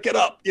want to be able to get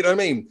up. You know what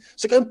I mean?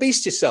 So go and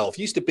beast yourself.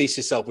 You used to beast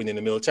yourself when you're in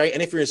the military.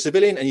 And if you're a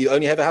civilian and you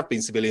only ever have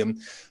been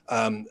civilian,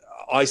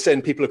 I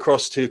send people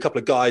across to a couple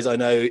of guys I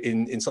know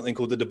in something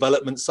called the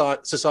Development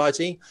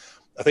Society.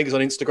 I think it's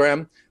on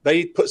Instagram.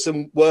 They put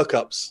some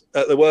workouts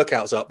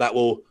up that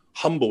will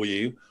humble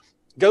you.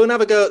 Go and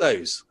have a go at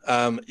those.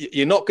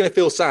 You're not going to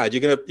feel sad.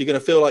 You're going to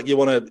feel like you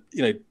want to,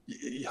 you know,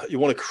 you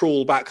want to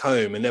crawl back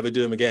home and never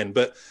do them again.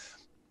 But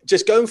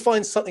just go and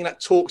find something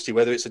that talks to you,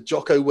 whether it's a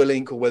Jocko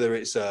Willink or whether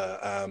it's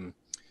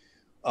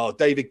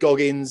David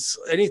Goggins,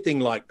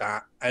 anything like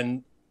that.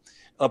 And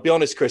I'll be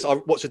honest, Chris, I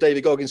watched a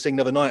David Goggins thing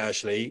the other night,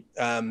 actually,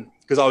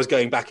 because I was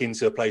going back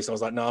into a place and I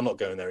was like, no, I'm not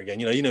going there again.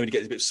 You know, when you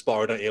get a bit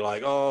sparred, don't you?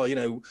 Like, oh, you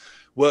know,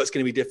 work's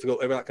going to be difficult,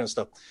 that kind of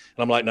stuff.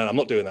 And I'm like, no, I'm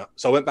not doing that.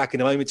 So I went back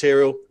into my own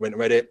material, went and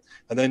read it.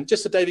 And then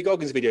just a David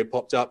Goggins video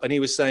popped up and he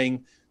was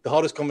saying the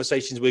hardest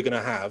conversations we're going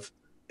to have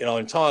in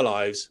our entire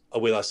lives are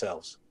with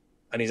ourselves.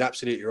 And he's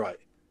absolutely right.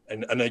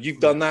 And I know you've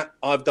done that.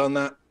 I've done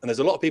that. And there's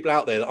a lot of people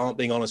out there that aren't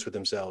being honest with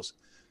themselves.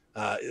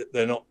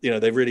 They're not, you know,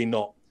 they're really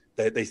not.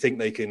 They think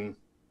they can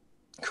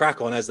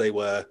crack on as they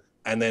were.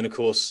 And then, of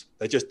course,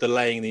 they're just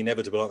delaying the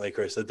inevitable, aren't they,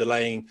 Chris? They're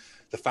delaying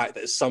the fact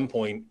that at some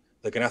point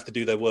they're going to have to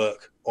do their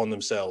work on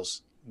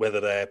themselves,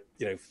 whether they're,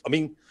 you know, I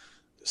mean,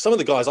 some of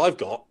the guys I've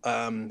got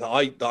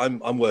that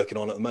I'm working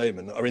on at the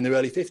moment are in their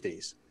early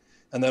 50s.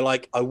 And they're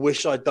like, I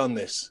wish I'd done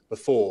this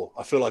before.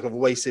 I feel like I've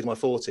wasted my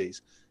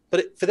 40s.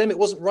 But for them, it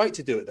wasn't right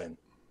to do it then.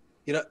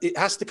 You know, it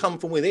has to come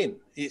from within.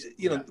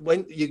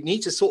 When you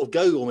need to sort of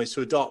go almost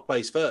to a dark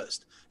place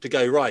first to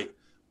go, right,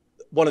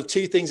 one of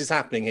two things is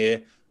happening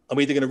here. I'm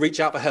either going to reach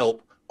out for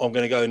help or I'm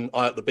going to go and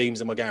eye up the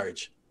beams in my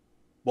garage.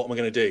 What am I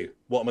going to do?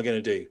 What am I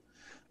going to do?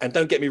 And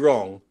don't get me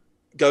wrong,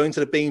 going to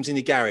the beams in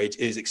your garage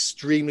is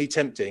extremely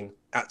tempting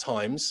at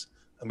times.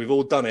 And we've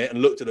all done it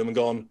and looked at them and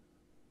gone,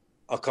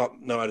 I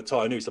can't know how to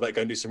tie a noose. I better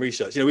go and do some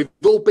research. You know, we've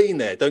all been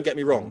there. Don't get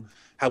me wrong.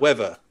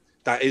 However,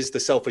 that is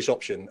the selfish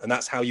option. And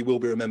that's how you will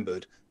be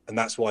remembered. And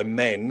that's why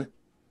men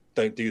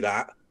don't do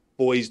that.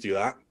 Boys do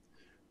that.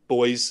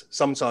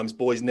 Sometimes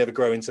boys never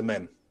grow into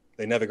men.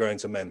 They never grow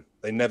into men.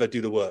 They never do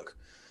the work.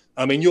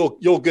 I mean, you're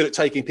good at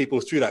taking people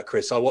through that,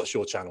 Chris. I watch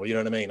your channel. You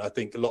know what I mean? I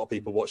think a lot of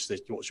people watch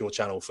your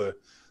channel for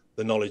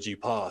the knowledge you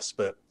pass,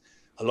 but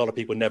a lot of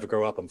people never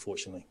grow up,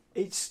 unfortunately.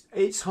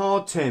 It's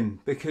hard, Tim,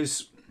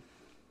 because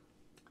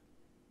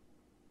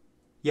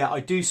I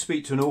do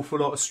speak to an awful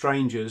lot of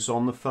strangers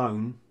on the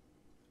phone.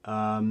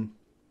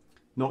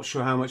 Not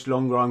sure how much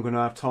longer I'm going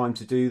to have time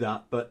to do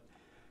that, but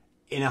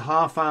in a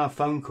half-hour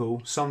phone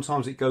call,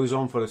 sometimes it goes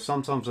on for.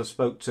 Sometimes I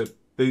spoke to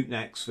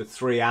bootnecks for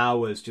 3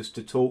 hours just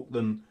to talk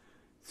them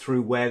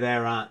through where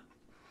they're at,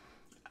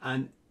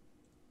 and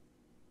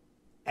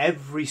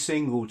every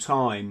single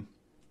time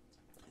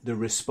the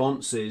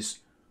response is,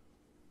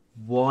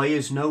 why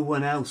has no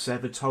one else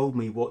ever told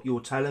me what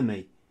you're telling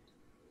me?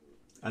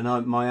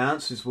 And my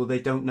answer is, well, they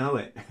don't know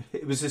it.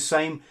 It was the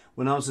same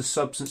when I was a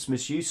substance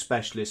misuse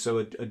specialist, so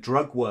a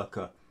drug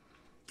worker.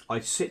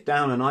 I'd sit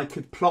down and I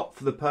could plot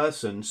for the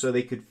person so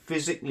they could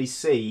physically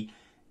see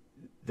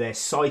their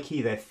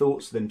psyche, their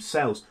thoughts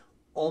themselves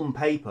on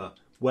paper,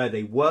 where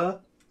they were,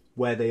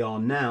 where they are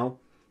now,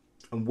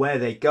 and where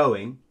they're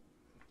going.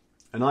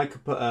 and I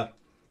could put a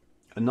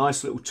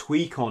nice little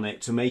tweak on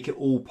it to make it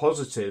all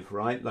positive,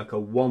 right? Like a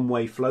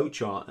one-way flow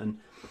chart.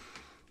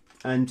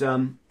 And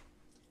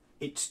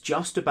it's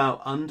just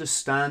about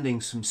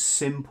understanding some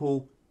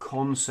simple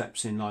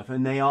concepts in life,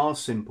 and they are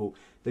simple.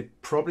 They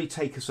probably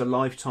take us a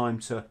lifetime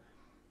to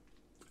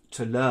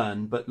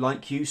learn, but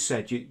like you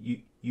said,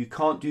 you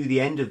can't do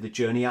the end of the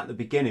journey at the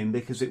beginning,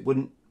 because it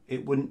wouldn't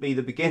be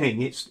the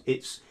beginning.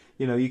 It's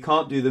you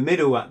can't do the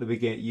middle at the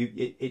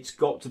beginning. It's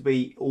got to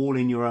be all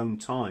in your own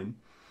time.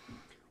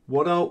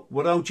 What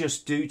I'll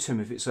just do, Tim,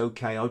 if it's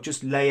okay, I'll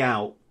just lay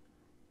out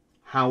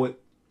how it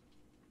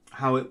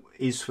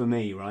is for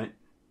me, right?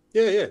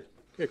 Yeah,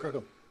 crack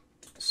on.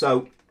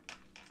 So,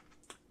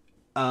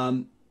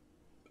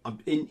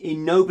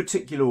 in no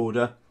particular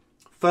order.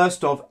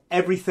 First off,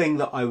 everything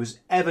that I was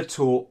ever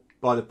taught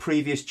by the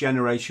previous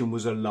generation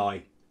was a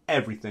lie.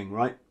 Everything,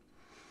 right?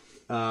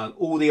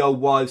 All the old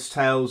wives'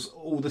 tales,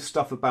 all the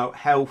stuff about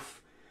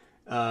health,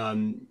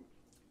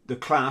 the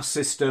class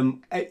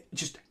system,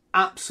 just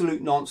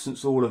absolute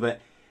nonsense, all of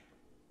it.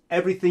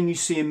 Everything you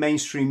see in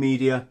mainstream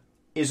media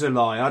is a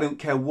lie. I don't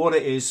care what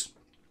it is.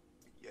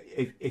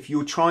 If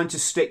you're trying to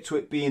stick to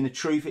it being the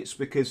truth, it's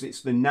because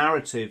it's the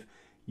narrative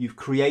you've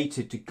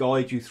created to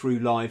guide you through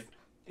life.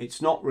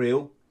 It's not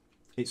real.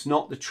 It's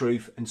not the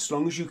truth. And as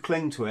long as you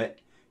cling to it,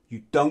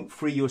 you don't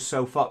free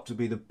yourself up to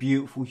be the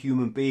beautiful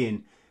human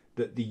being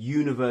that the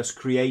universe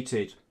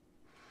created.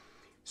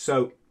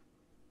 So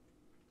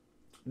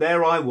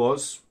there I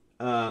was,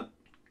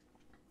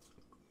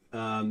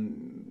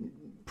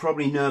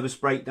 probably nervous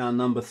breakdown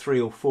number 3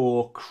 or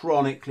 4,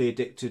 chronically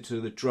addicted to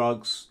the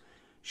drugs,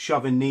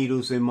 shoving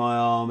needles in my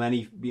arm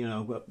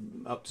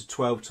up to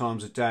 12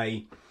 times a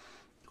day.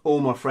 All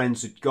my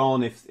friends had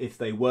gone, if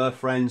they were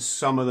friends.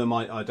 Some of them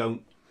I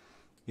don't,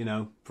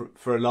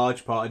 for a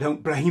large part, I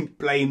don't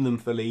blame them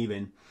for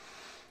leaving.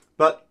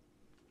 But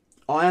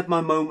I had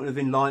my moment of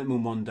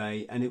enlightenment one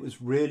day, and it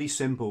was really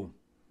simple.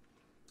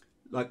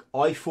 Like,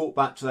 I thought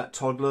back to that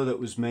toddler that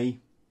was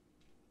me.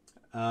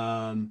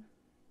 And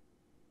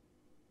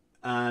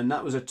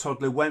that was a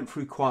toddler, went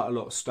through quite a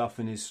lot of stuff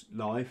in his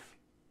life.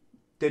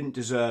 Didn't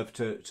deserve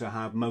to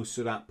have most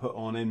of that put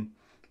on him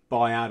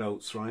by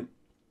adults, right?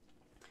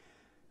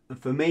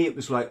 And for me, it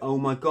was like, oh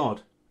my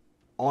God,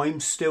 I'm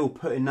still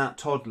putting that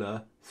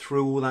toddler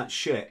through all that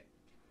shit.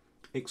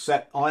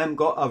 Except I haven't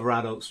got other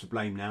adults to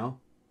blame now.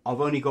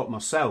 I've only got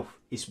myself.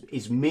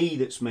 It's me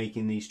that's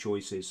making these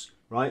choices,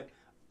 right?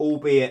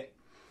 Albeit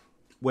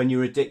when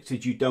you're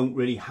addicted, you don't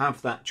really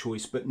have that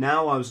choice. But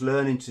now I was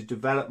learning to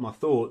develop my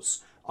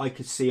thoughts. I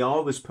could see I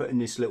was putting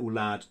this little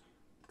lad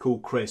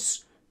called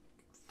Chris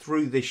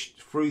through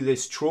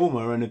this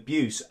trauma and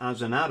abuse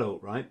as an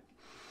adult, right?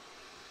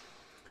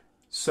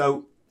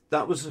 So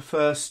that was the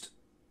first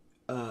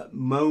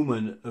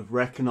moment of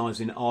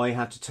recognizing I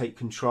had to take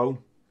control.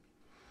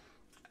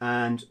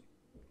 And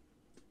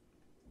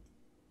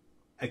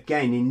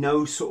again, in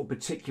no sort of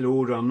particular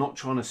order, I'm not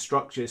trying to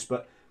structure this,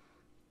 but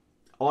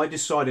I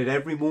decided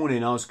every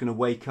morning I was going to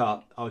wake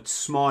up, I'd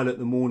smile at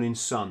the morning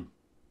sun.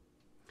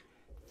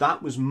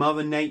 That was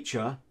Mother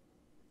Nature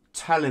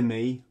telling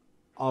me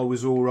I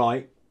was all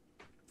right,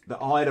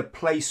 that I had a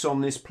place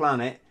on this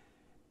planet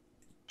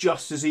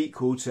just as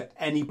equal to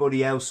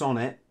anybody else on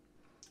it,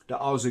 that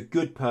I was a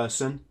good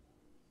person,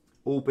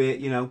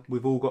 albeit,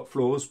 we've all got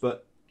flaws,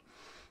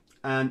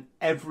 and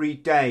every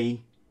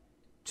day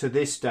to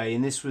this day,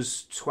 and this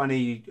was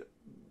 20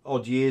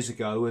 odd years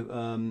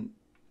ago,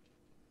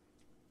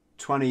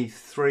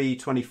 23,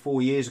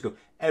 24 years ago,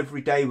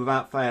 every day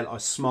without fail, I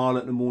smile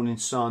at the morning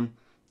sun,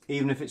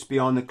 even if it's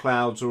behind the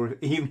clouds or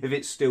even if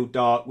it's still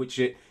dark, which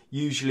it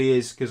usually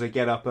is because I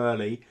get up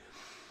early.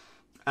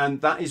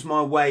 And that is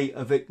my way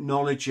of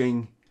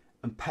acknowledging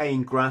and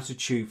paying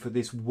gratitude for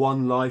this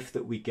one life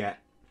that we get.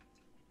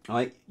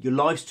 Right? Your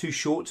life's too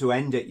short to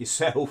end it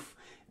yourself,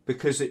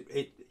 because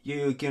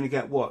you're going to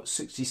get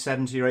 60,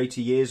 70 or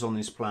 80 years on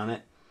this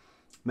planet,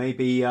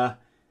 maybe a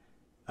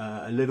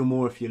little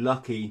more if you're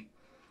lucky.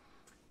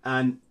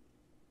 And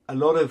a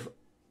lot of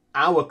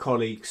our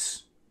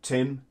colleagues,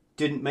 Tim,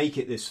 didn't make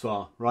it this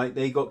far, right?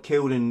 They got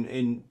killed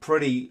in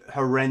pretty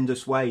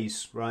horrendous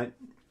ways, right?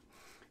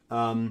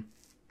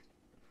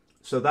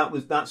 So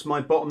that's my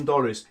bottom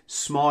dollar, is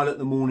smile at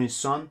the morning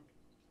sun.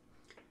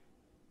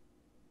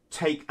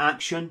 Take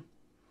action.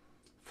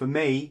 For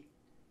me,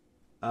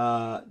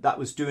 that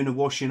was doing the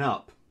washing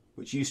up,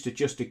 which used to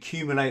just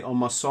accumulate on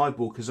my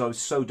sideboard because I was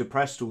so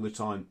depressed all the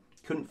time.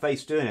 Couldn't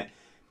face doing it.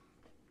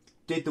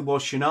 Did the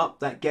washing up.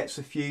 That gets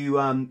a few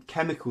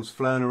chemicals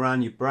flowing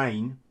around your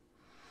brain.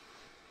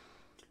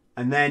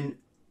 And then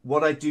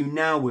what I do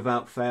now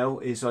without fail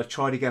is I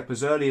try to get up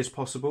as early as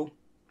possible,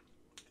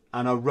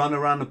 and I run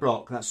around the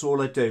block. That's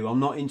all I do. I'm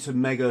not into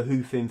mega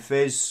hoofing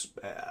fizz.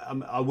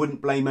 I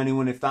wouldn't blame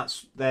anyone if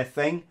that's their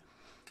thing.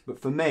 But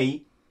for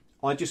me,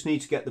 I just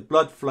need to get the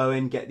blood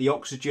flowing, get the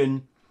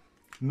oxygen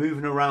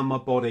moving around my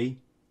body,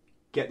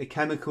 get the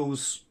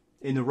chemicals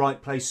in the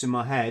right place in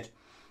my head,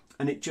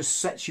 and it just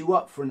sets you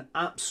up for an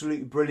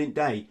absolutely brilliant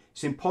day.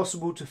 It's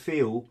impossible to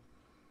feel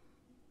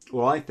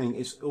or I think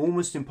it's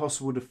almost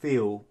impossible to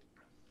feel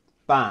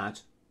bad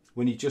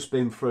when you've just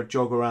been for a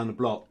jog around the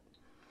block.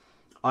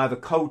 I have a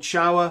cold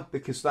shower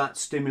because that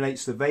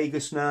stimulates the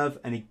vagus nerve,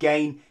 and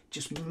again,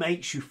 just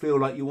makes you feel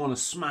like you want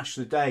to smash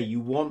the day. You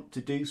want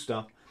to do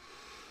stuff.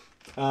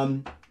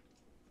 I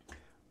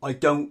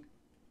don't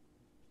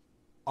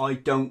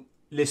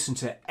listen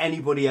to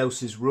anybody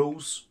else's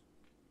rules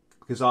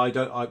because I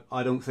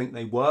don't think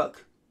they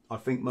work. I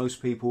think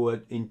most people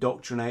are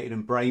indoctrinated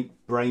and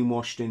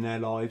brainwashed in their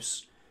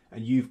lives,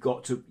 and you've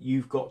got to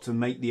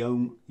make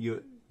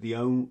your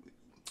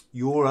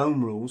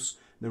own rules.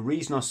 The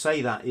reason I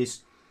say that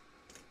is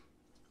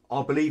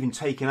I believe in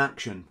taking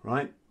action,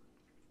 right?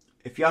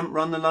 If you haven't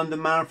run the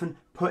London Marathon,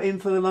 put in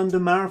for the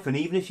London Marathon.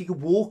 Even if you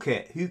could walk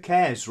it, who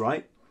cares,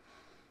 right?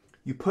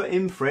 You put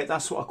in for it.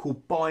 That's what I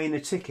call buying a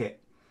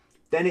ticket.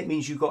 Then it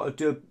means you've got to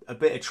do a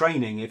bit of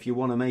training if you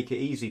want to make it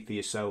easy for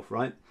yourself,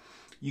 right?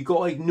 You've got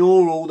to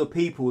ignore all the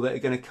people that are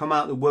going to come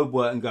out the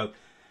woodwork and go,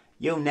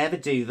 you'll never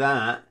do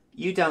that.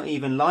 You don't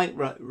even like,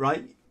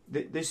 right?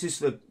 This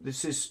is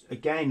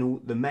again,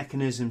 all the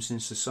mechanisms in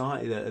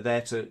society that are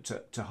there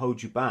to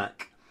hold you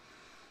back.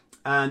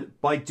 And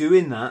by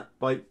doing that,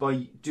 by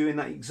doing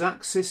that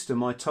exact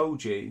system I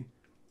told you,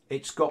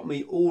 it's got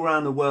me all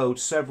around the world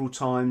several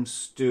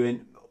times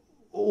doing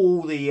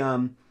all the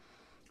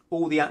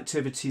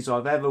activities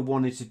I've ever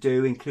wanted to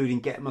do, including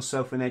getting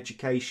myself an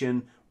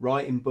education,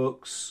 writing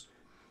books,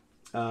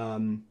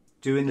 doing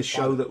the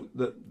show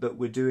that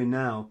we're doing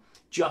now,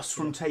 just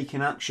from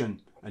taking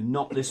action and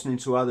not listening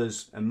to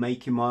others and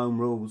making my own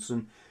rules.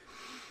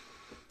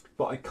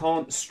 But I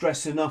can't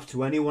stress enough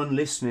to anyone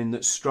listening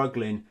that's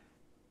struggling,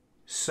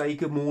 say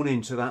good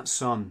morning to that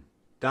sun.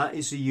 That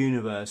is the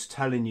universe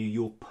telling you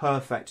you're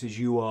perfect as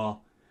you are,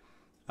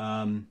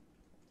 and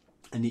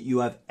that you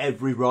have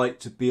every right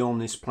to be on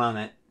this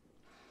planet.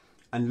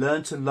 And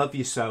learn to love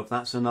yourself.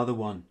 That's another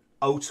one.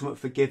 Ultimate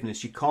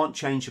forgiveness. You can't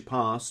change the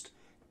past.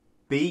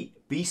 Be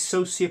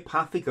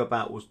sociopathic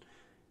about or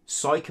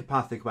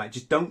psychopathic about it.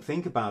 Just don't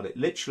think about it.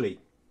 Literally,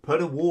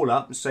 put a wall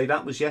up and say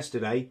that was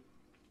yesterday.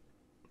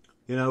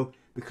 You know,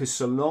 because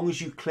so long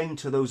as you cling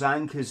to those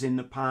anchors in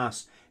the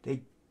past,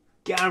 they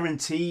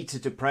guaranteed to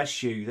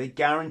depress you. They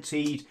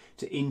guaranteed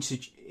to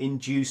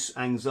induce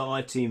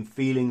anxiety and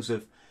feelings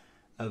of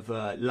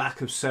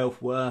lack of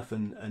self-worth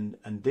and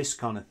this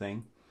kind of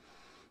thing.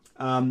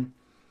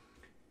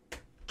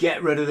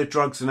 Get rid of the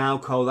drugs and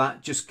alcohol.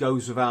 That just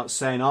goes without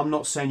saying. I'm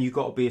not saying you've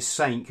got to be a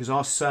saint, because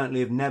I certainly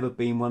have never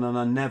been one and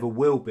I never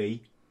will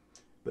be.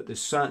 But there's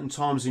certain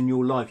times in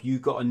your life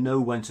you've got to know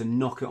when to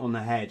knock it on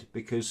the head,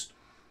 because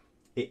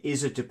it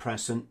is a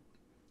depressant.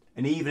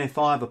 And even if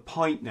I have a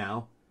pint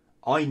now,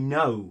 I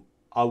know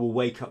I will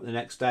wake up the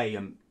next day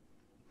and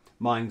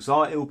my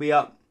anxiety will be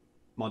up,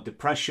 my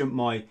depression,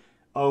 my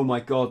oh my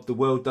God, the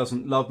world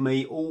doesn't love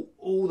me.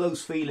 All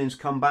those feelings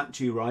come back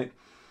to you, right?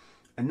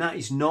 And that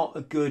is not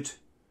a good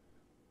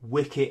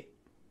wicket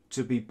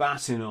to be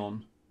batting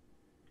on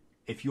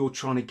if you're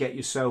trying to get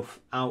yourself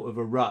out of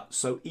a rut.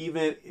 So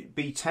even if it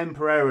be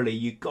temporarily,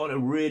 you've got to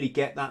really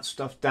get that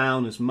stuff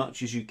down as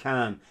much as you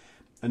can.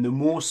 And the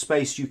more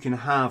space you can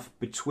have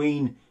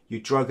between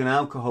your drug and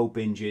alcohol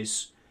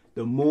binges,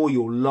 the more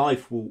your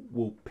life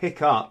will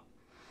pick up,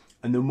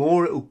 and the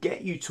more it will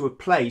get you to a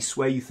place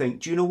where you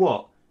think, do you know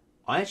what?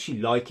 I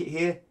actually like it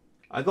here.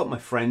 I got my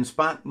friends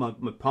back. My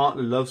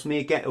partner loves me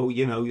again, or,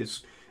 you know,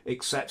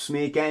 accepts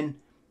me again.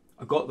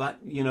 I got that,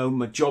 you know,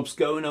 my job's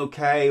going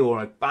okay, or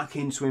I'm back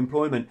into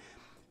employment.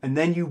 And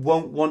then you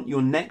won't want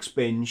your next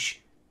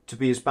binge to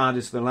be as bad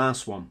as the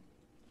last one.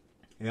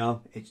 You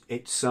know,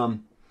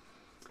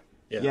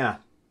 yeah.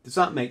 Does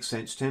that make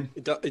sense, Tim?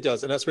 It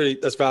does, and that's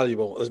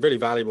valuable. That's really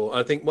valuable. And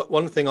I think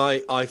one thing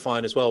I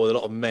find as well with a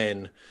lot of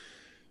men,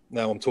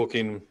 now I'm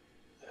talking,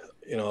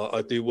 you know,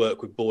 I do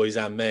work with boys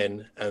and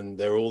men, and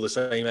they're all the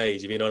same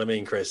age, if you know what I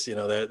mean, Chris. You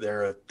know,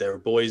 there are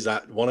boys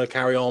that want to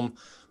carry on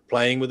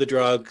playing with the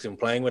drugs and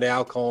playing with the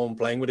alcohol and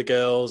playing with the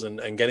girls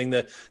and getting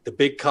the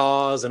big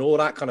cars and all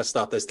that kind of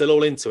stuff. They're still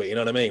all into it, you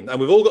know what I mean? And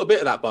we've all got a bit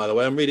of that, by the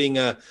way. I'm reading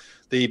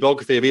the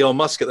biography of Elon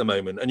Musk at the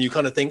moment, and you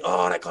kind of think,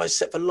 oh, that guy's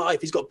set for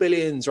life. He's got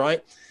billions,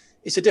 right?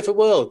 It's a different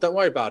world. Don't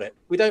worry about it.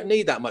 We don't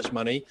need that much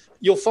money.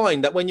 You'll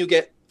find that when you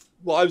get,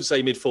 well, I would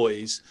say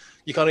mid-40s,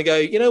 you kind of go,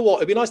 you know what,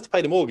 it'd be nice to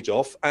pay the mortgage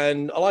off,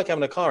 and I like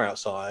having a car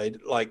outside.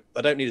 Like,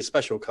 I don't need a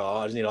special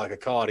car. I just need like a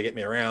car to get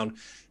me around.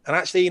 And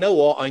actually, you know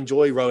what, I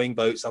enjoy rowing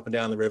boats up and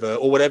down the river,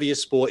 or whatever your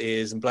sport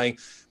is, and playing.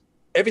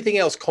 Everything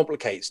else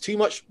complicates. Too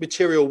much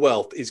material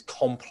wealth is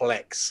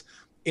complex.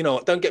 You know,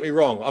 don't get me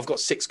wrong. I've got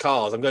 6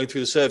 cars. I'm going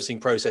through the servicing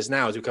process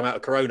now as we come out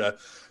of Corona,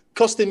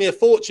 costing me a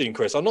fortune,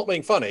 Chris. I'm not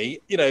being funny.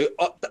 You know,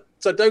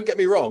 so don't get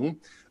me wrong.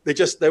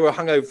 They were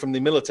hungover from the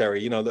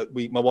military. You know, that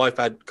my wife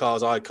had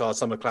cars, I had cars,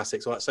 summer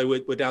classics. All right, so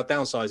we're now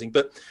downsizing.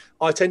 But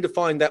I tend to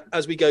find that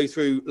as we go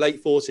through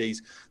late 40s,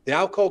 the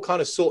alcohol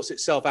kind of sorts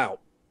itself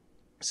out.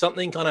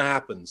 Something kind of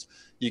happens.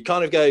 You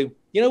kind of go,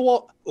 you know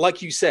what?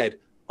 Like you said,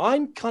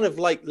 I'm kind of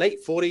like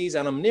late 40s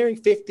and I'm nearing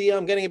 50.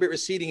 I'm getting a bit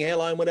receding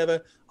hairline,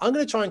 whatever. I'm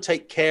going to try and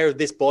take care of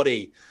this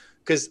body.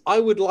 because I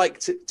would like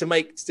to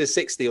make to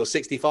 60 or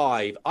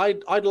 65.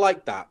 I'd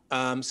like that.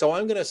 So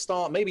I'm going to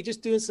start maybe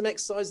just doing some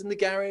exercise in the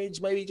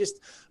garage, maybe just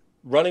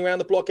running around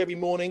the block every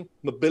morning,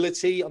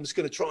 mobility. I'm just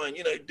going to try and,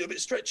 do a bit of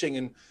stretching.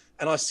 And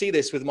I see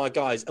this with my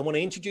guys. And when I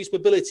introduce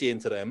mobility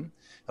into them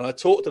and I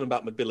talk to them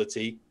about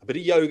mobility, a bit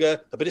of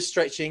yoga, a bit of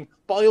stretching,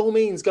 by all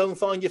means, go and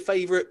find your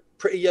favorite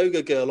pretty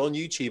yoga girl on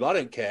YouTube. I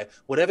don't care.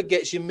 Whatever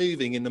gets you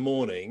moving in the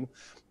morning,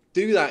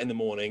 do that in the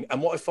morning.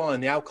 And what I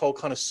find, the alcohol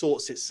kind of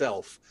sorts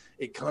itself.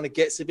 It kind of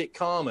gets a bit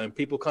calmer and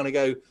people kind of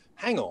go,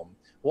 hang on,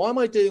 why am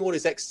I doing all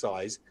this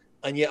exercise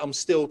and yet I'm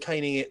still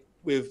caning it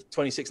with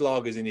 26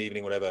 lagers in the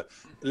evening, whatever.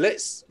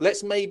 Let's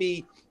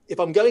maybe, if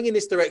I'm going in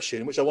this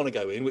direction, which I want to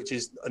go in, which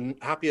is a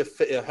happier,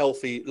 fitter,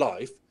 healthy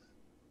life,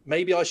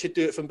 maybe I should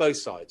do it from both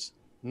sides,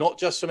 not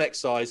just from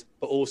exercise,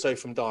 but also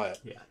from diet.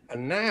 Yeah.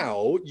 And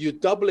now you're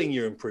doubling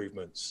your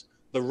improvements.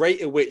 The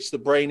rate at which the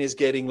brain is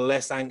getting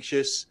less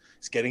anxious,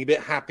 it's getting a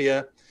bit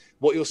happier.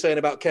 What you're saying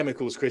about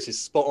chemicals, Chris, is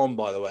spot on,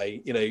 by the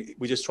way.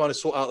 We're just trying to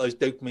sort out those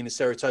dopamine and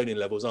serotonin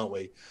levels, aren't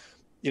we?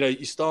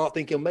 You start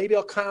thinking, maybe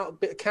I'll cut out a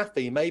bit of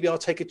caffeine. Maybe I'll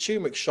take a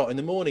turmeric shot in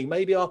the morning.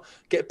 Maybe I'll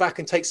get back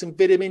and take some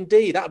vitamin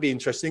D. That'd be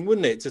interesting,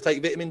 wouldn't it? To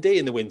take vitamin D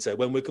in the winter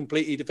when we're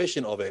completely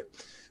deficient of it.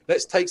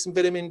 Let's take some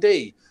vitamin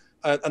D.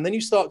 And then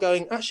you start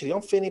going, actually,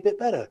 I'm feeling a bit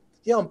better.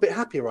 Yeah, I'm a bit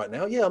happier right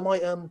now. Yeah, I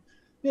might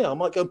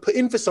go and put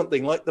in for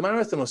something like the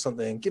marathon or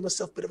something and give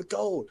myself a bit of a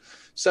goal.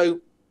 So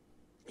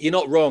you're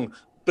not wrong,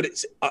 but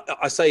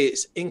I say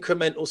it's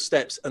incremental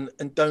steps and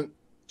don't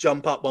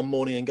jump up one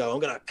morning and go, I'm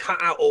going to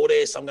cut out all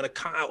this. I'm going to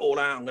cut out all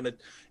that.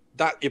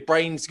 Your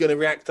brain's going to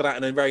react to that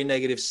in a very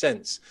negative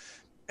sense.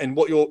 And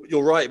what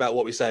you're right about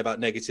what we say about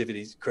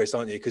negativity, Chris,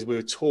 aren't you? Because we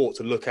were taught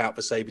to look out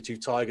for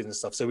saber-toothed tigers and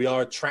stuff. So we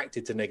are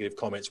attracted to negative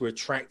comments. We're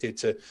attracted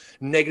to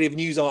negative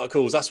news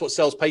articles. That's what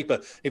sells paper.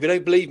 If you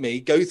don't believe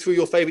me, go through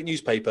your favorite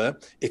newspaper,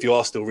 if you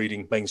are still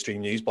reading mainstream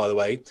news, by the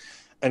way,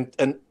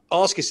 and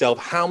ask yourself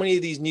how many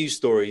of these news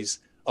stories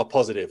are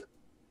positive.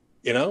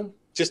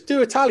 Just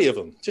do a tally of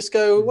them. Just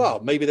go,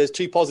 well, maybe there's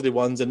 2 positive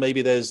ones and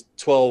maybe there's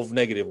 12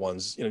 negative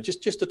ones.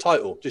 Just the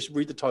title. Just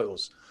read the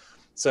titles.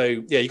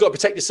 So, yeah, you got to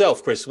protect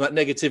yourself, Chris, from that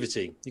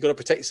negativity. You got to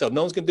protect yourself.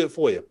 No one's going to do it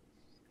for you.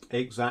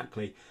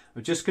 Exactly.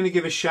 I'm just going to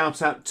give a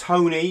shout out,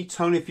 Tony.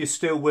 Tony, if you're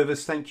still with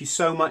us, thank you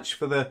so much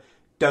for the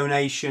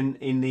donation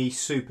in the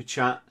super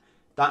chat.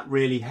 That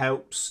really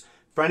helps.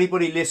 For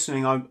anybody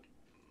listening,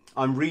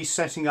 I'm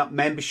resetting up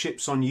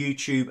memberships on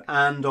YouTube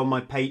and on my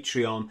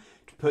Patreon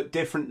to put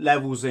different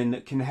levels in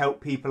that can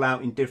help people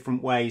out in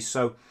different ways.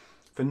 So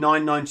for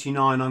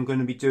 $9.99, I'm going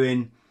to be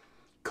doing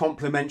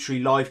complimentary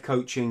life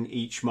coaching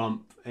each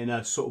month in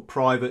a sort of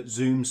private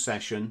Zoom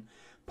session,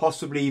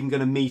 possibly even going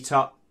to meet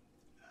up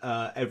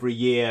every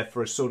year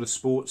for a sort of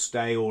sports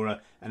day or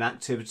an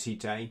activity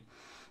day.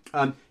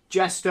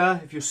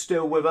 Jester, if you're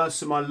still with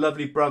us, and my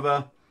lovely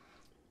brother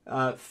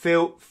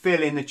Phil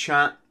in the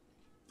chat,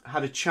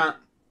 had a chat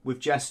with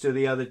Jester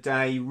the other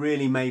day,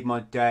 really made my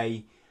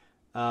day,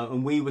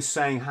 and we were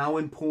saying how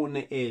important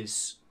it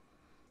is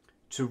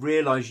to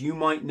realise you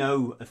might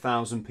know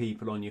 1,000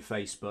 people on your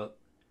Facebook,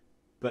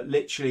 but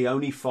literally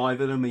only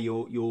 5 of them are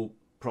your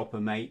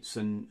proper mates,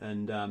 and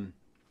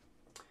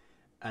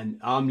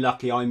I'm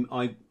lucky.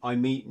 I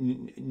meet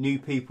new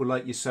people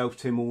like yourself,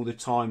 Tim, all the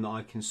time that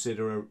I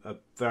consider a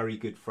very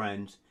good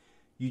friend.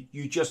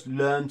 You just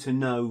learn to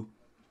know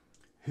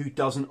who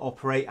doesn't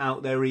operate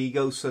out their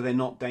ego, so they're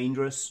not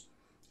dangerous,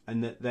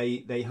 and that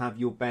they have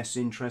your best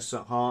interests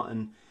at heart.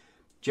 And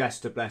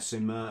Jester, bless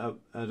him,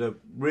 had a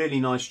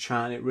really nice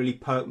chat, and it really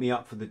perked me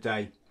up for the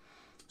day.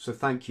 So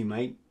thank you,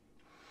 mate.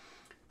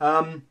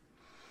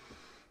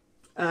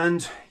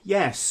 And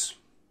yes,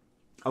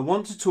 I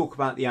want to talk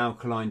about the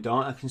alkaline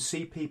diet. I can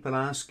see people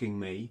asking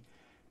me.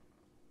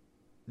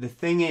 The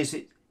thing is,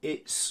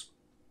 it's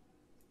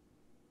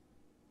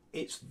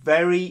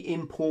very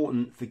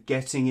important for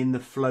getting in the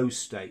flow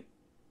state.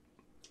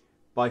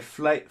 By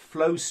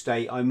flow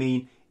state, I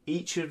mean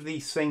each of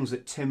these things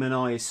that Tim and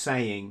I are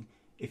saying,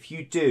 if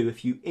you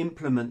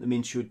implement them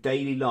into your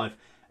daily life,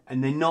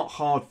 and they're not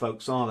hard,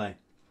 folks, are they?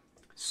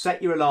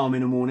 Set your alarm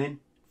in the morning,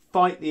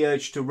 fight the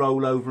urge to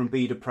roll over and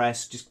be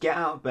depressed, just get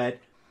out of bed,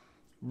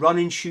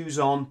 running shoes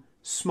on,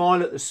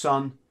 smile at the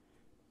sun,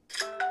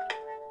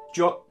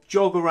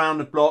 jog around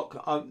the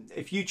block.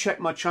 If you check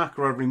my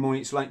tracker every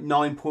morning, it's like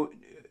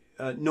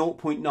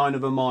 0.9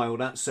 of a mile,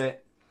 that's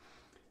it.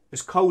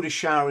 As cold a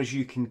shower as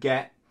you can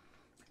get,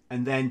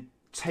 and then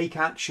take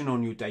action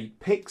on your day.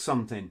 Pick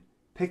something,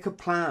 pick a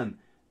plan,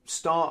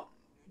 start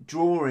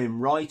drawing,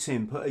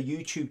 writing, put a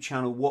YouTube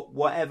channel,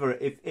 whatever,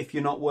 if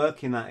you're not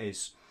working, that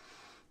is.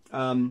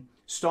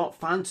 Start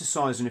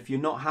fantasizing. If you're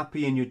not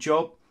happy in your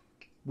job,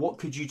 what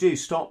could you do?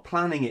 Start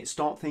planning it,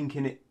 start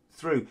thinking it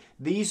through.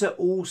 These are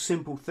all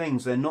simple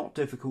things. They're not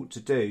difficult to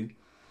do.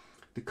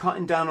 The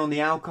cutting down on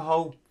the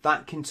alcohol,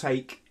 that can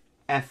take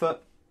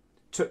effort.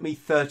 Took me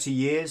 30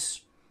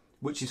 years,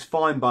 which is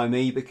fine by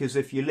me, because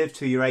if you live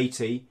till you're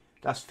 80,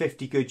 that's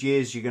 50 good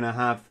years you're going to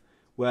have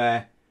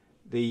where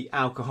the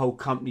alcohol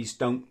companies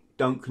don't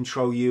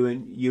control you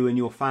and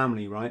your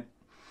family, right?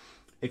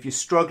 If you're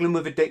struggling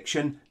with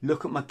addiction,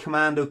 look at my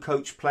Commando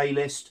Coach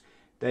playlist.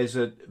 There's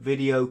a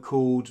video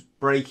called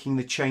Breaking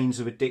the Chains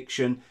of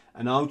Addiction,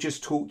 and I'll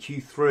just talk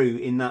you through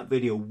in that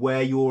video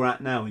where you're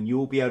at now, and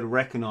you'll be able to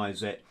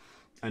recognize it.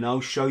 And I'll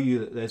show you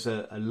that there's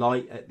a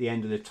light at the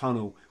end of the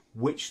tunnel,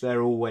 which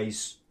there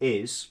always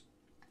is.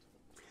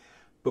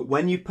 But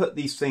when you put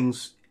these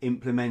things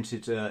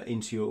implemented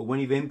when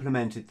you've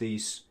implemented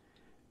these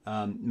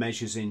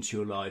measures into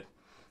your life,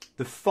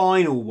 the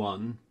final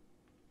one,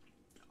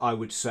 I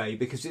would say,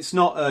 because it's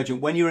not urgent.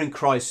 When you're in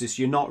crisis,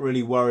 you're not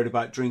really worried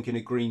about drinking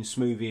a green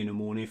smoothie in the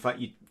morning. In fact,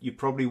 you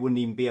probably wouldn't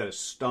even be able to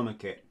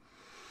stomach it.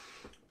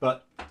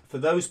 But for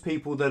those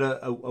people that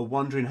are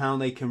wondering how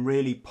they can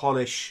really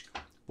polish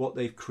what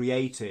they've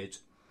created,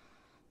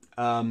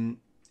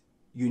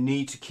 you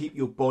need to keep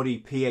your body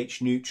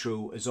pH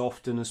neutral as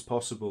often as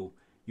possible.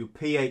 Your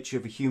pH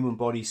of a human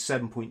body is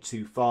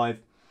 7.25.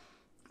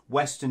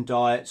 Western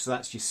diet, so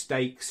that's your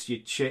steaks, your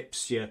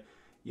chips, your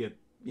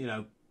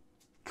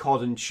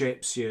cod and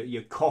chips,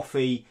 your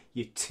coffee,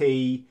 your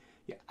tea,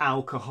 your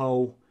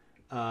alcohol,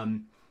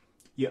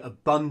 your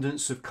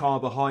abundance of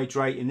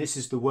carbohydrate. And this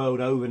is the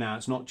world over now.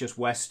 It's not just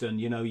Western.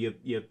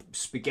 Your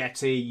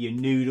spaghetti, your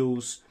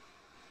noodles,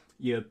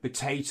 your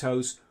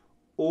potatoes.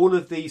 All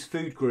of these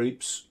food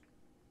groups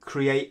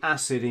create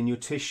acid in your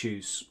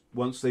tissues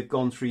once they've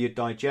gone through your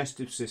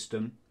digestive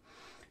system.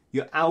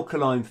 Your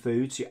alkaline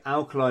foods, your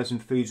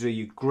alkalizing foods are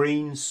your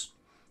greens,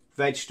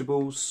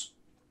 vegetables.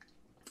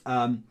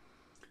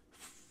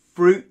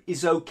 Fruit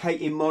is okay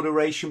in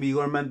moderation, but you've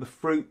got to remember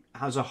fruit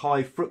has a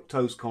high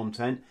fructose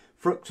content.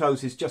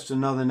 Fructose is just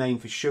another name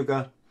for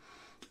sugar.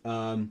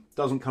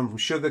 Doesn't come from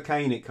sugar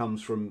cane, it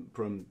comes from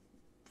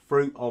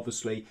fruit,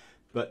 obviously.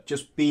 But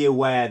just be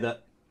aware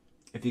that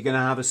if you're going to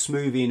have a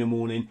smoothie in the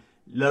morning,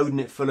 loading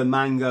it full of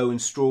mango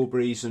and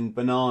strawberries and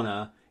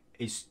banana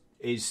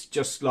is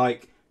just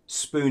like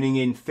spooning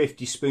in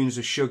 50 spoons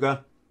of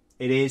sugar.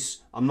 It is.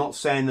 I'm not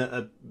saying that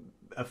a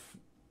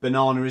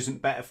banana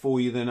isn't better for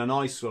you than an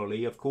ice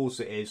lolly. Of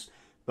course it is.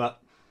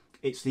 But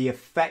it's the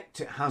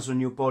effect it has on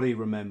your body,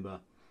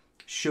 remember.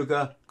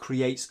 Sugar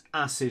creates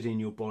acid in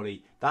your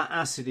body. That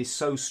acid is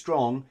so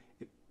strong,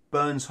 it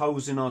burns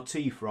holes in our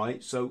teeth,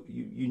 right? So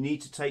you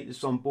need to take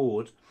this on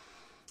board.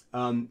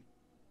 And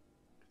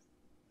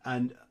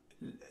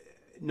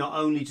not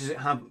only does it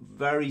have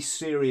very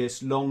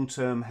serious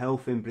long-term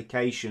health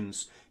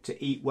implications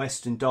to eat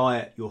Western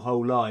diet your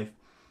whole life.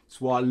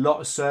 It's why a lot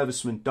of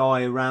servicemen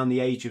die around the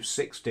age of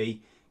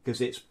 60,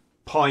 because it's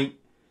pint,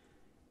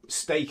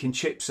 steak and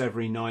chips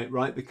every night,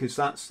 right? Because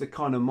that's the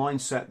kind of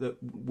mindset that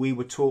we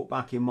were taught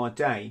back in my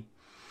day.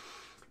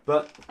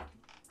 But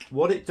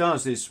what it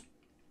does is,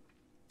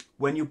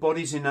 when your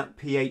body's in that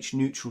pH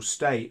neutral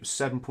state of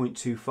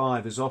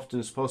 7.25 as often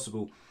as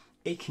possible,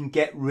 it can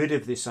get rid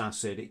of this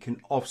acid. It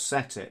can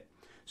offset it.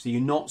 So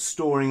you're not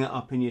storing it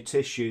up in your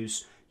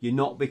tissues. You're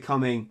not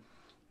becoming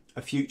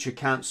a future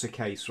cancer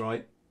case,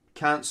 right?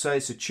 Cancer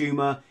is a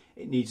tumour.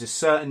 It needs a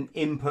certain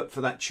input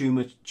for that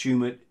tumour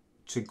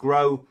to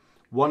grow.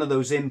 One of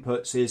those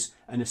inputs is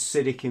an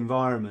acidic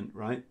environment,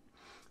 right?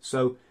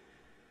 So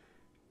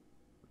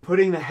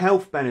putting the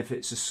health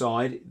benefits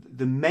aside,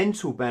 the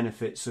mental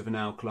benefits of an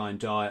alkaline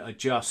diet are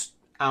just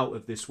out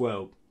of this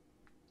world.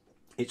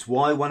 It's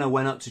why when I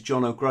went up to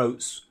John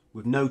O'Groats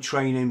with no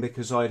training,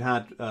 because I'd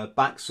had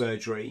back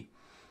surgery,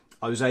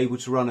 I was able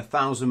to run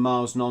 1,000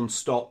 miles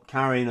non-stop,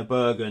 carrying a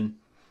Bergen,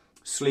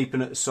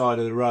 sleeping at the side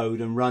of the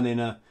road, and running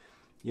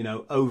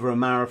over a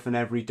marathon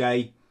every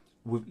day.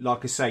 With,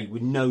 like I say,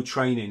 with no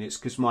training. It's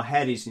because my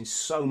head is in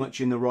so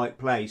much in the right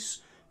place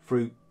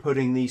through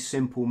putting these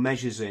simple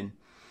measures in.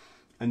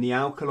 And the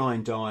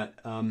alkaline diet,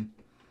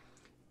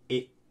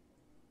 if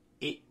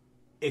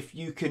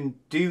you can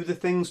do the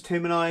things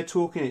Tim and I are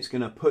talking, it's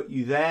going to put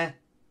you there.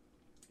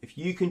 If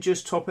you can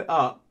just top it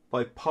up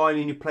by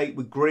piling your plate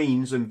with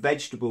greens and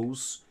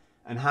vegetables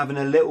and having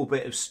a little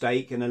bit of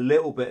steak and a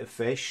little bit of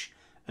fish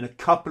and a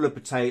couple of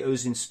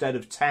potatoes instead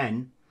of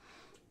 10,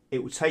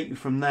 it will take you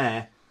from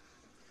there,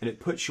 and it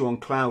puts you on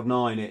cloud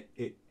nine.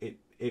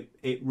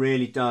 It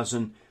really does.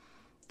 And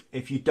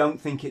if you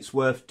don't think it's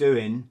worth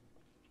doing,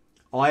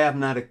 I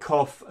haven't had a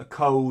cough, a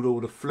cold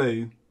or the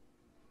flu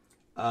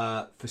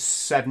for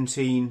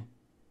 17,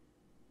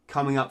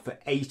 coming up for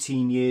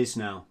 18 years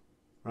now,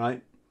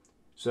 right?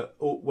 So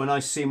when I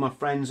see my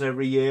friends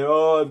every year,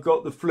 oh, I've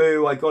got the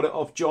flu, I got it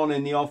off John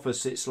in the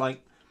office, it's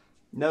like,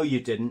 no, you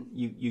didn't.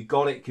 You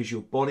got it because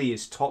your body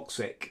is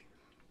toxic.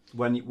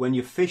 When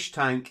your fish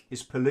tank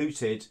is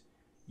polluted,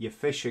 your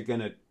fish are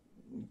going to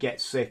get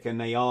sick and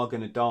they are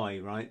going to die,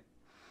 right?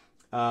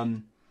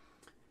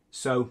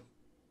 So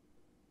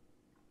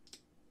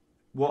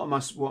what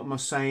am I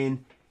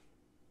saying?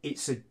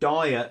 It's a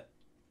diet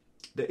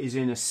that is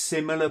in a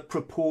similar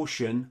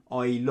proportion,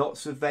 i.e.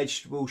 lots of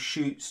vegetables,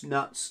 shoots,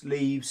 nuts,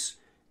 leaves,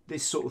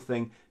 this sort of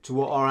thing, to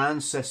what our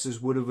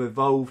ancestors would have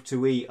evolved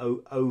to eat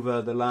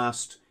over the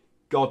last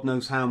God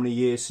knows how many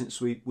years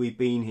since we've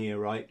been here,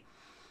 right?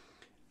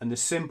 And the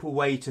simple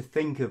way to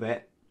think of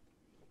it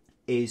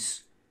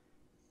is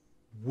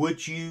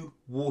Would you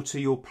water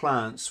your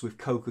plants with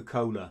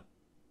Coca-Cola?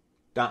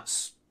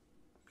 That's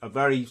a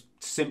very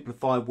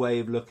simplified way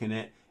of looking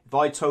at it. If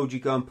I told you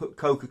go and put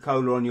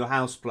Coca-Cola on your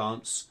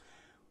houseplants,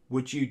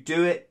 would you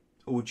do it?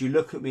 Or would you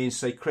look at me and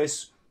say,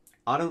 Chris,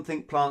 I don't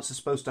think plants are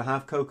supposed to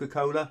have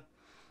Coca-Cola?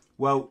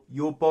 Well,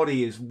 your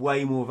body is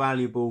way more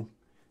valuable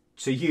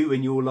to you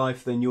in your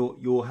life than your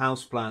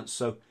houseplants.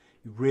 So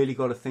you really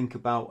got to think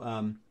about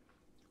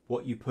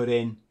what you put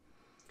in.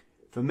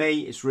 For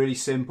me, it's really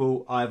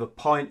simple. I have a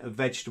pint of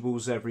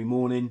vegetables every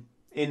morning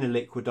in the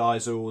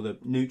liquidizer or the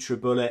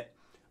NutriBullet.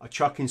 I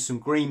chuck in some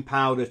green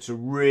powder to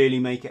really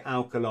make it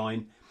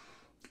alkaline,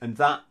 and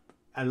that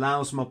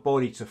allows my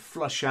body to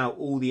flush out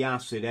all the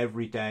acid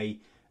every day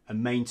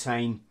and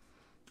maintain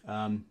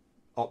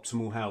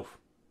optimal health.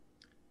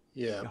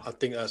 Yeah, I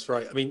think that's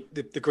right. I mean,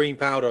 the green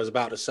powder, I was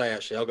about to say,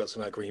 actually, I've got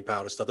some of that green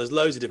powder stuff. There's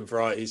loads of different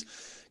varieties.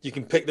 You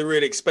can pick the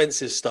really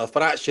expensive stuff,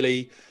 but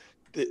actually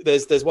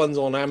there's ones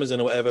on Amazon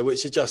or whatever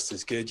which are just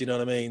as good, you know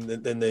what I mean,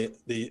 than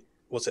the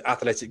what's it,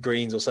 Athletic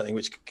Greens or something,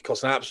 which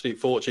cost an absolute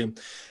fortune.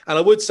 And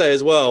I would say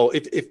as well,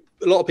 if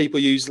a lot of people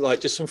use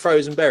like just some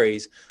frozen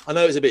berries, I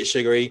know it's a bit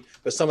sugary,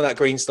 but some of that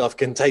green stuff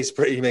can taste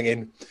pretty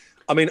minging.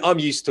 I mean, I'm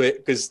used to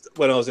it because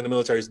when I was in the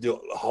military, I used to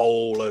do a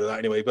whole load of that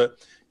anyway, but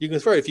you can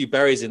throw a few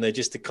berries in there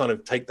just to kind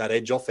of take that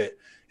edge off it.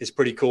 It's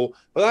pretty cool.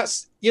 But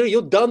that's, you know,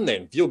 you're done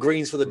then for your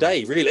greens for the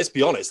day, really. Let's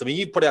be honest. I mean,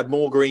 you probably had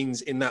more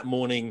greens in that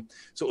morning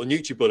sort of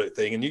NutriBullet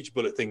thing, and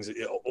NutriBullet things are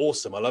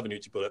awesome. I love a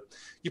NutriBullet.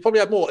 You probably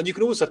had more, and you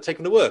can also take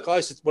them to work. When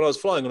I was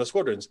flying on the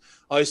squadrons,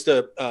 I used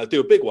to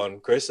do a big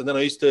one, Chris, and then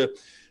I used to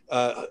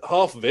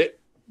half of it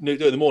do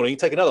it in the morning,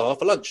 take another half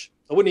for lunch.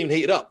 I wouldn't even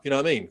heat it up, you know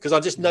what I mean? Because I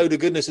just know the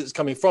goodness that's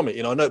coming from it.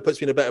 You know, I know it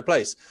puts me in a better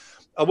place.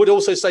 I would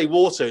also say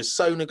water is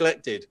so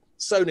neglected.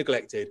 So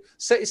neglected.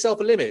 Set yourself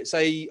a limit.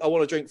 Say, I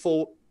want to drink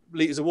 4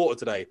 litres of water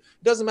today.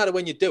 It doesn't matter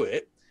when you do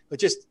it, but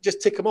just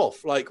tick them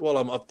off. Like, well,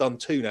 I've done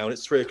 2 now and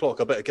it's 3 o'clock.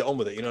 I better get on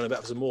with it. You know, I better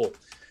have some more.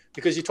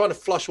 Because you're trying to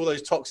flush all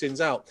those toxins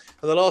out.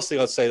 And the last thing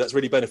I'd say that's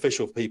really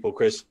beneficial for people,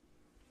 Chris,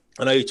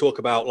 I know you talk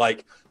about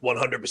like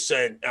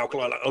 100%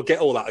 alkaline. I get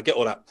all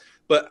that.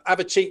 But have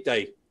a cheat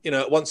day, you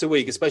know, once a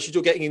week, especially if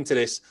you're getting into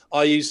this.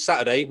 I use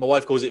Saturday. My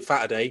wife calls it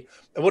Faturday.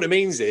 And what it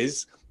means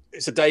is,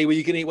 it's a day where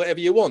you can eat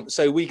whatever you want.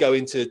 So we go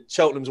into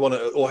Cheltenham's one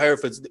or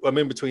Hereford's. I'm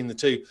in between the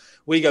two.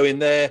 We go in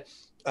there,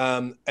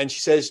 and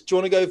she says, "Do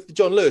you want to go to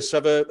John Lewis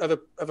have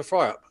a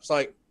fry up?" It's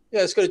like,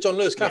 yeah, let's go to John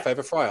Lewis Cafe, have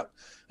a fry up.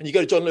 And you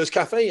go to John Lewis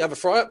Cafe, have a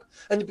fry up,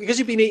 and because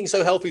you've been eating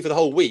so healthy for the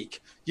whole week,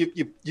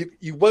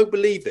 you won't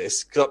believe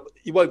this.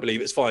 You won't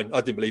believe it. It's fine.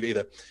 I didn't believe it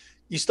either.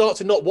 You start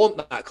to not want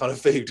that kind of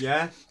food.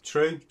 Yeah,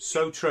 true.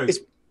 So true.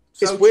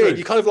 It's weird.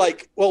 You kind of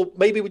like, well,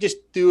 maybe we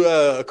just do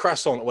a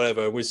croissant or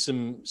whatever with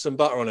some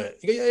butter on it.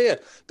 You go, yeah.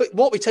 But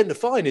what we tend to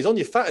find is on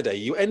your Saturday,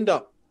 you end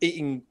up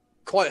eating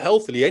quite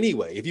healthily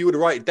anyway. If you were to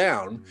write it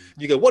down,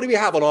 you go, what do we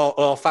have on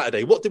our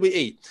Saturday? What did we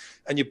eat?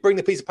 And you bring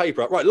the piece of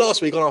paper up. Right,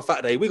 last week on our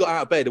Saturday, we got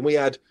out of bed and we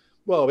had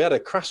a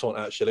croissant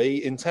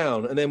actually in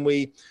town. And then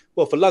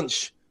for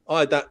lunch, I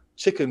had that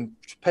chicken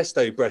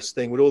pesto breast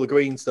thing with all the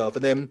green stuff.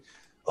 And then,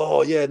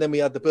 then we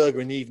had the burger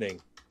in the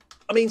evening.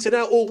 I mean, so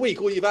now all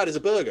week, all you've had is a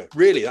burger.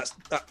 Really, that's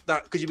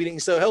that because you've been eating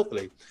so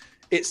healthily.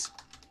 It's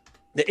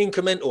the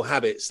incremental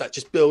habits that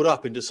just build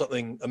up into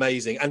something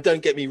amazing. And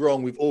don't get me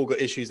wrong, we've all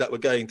got issues that we're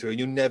going through, and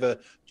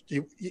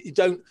you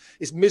don't.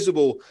 It's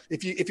miserable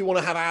if you want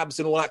to have abs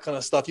and all that kind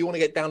of stuff. You want to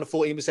get down to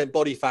 14%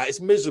 body fat. It's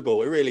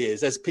miserable. It really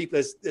is.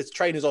 There's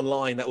trainers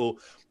online that will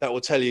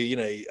tell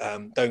you,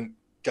 don't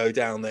go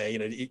down there.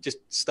 You just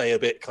stay a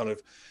bit kind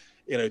of,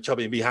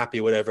 chubby and be happy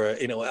or whatever.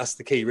 That's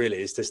the key.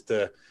 Really, is just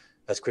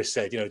as Chris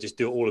said, just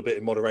do it all a bit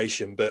in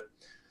moderation, but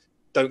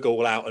don't go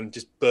all out and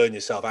just burn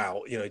yourself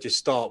out. Just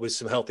start with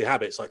some healthy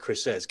habits, like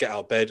Chris says. Get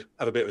out of bed,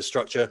 have a bit of a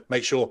structure,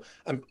 make sure.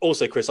 And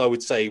also, Chris, I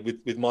would say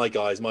with my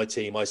guys, my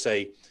team, I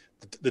say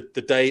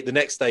the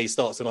next day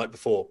starts the night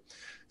before.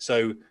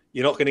 So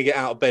you're not going to get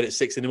out of bed at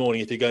 6 a.m.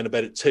 if you're going to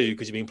bed at 2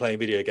 because you've been playing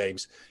video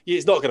games.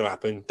 It's not going to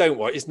happen. Don't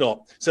worry, it's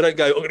not. So don't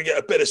go, I'm going to get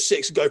a bed at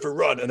 6 and go for a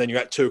run, and then you're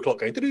at 2 o'clock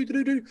going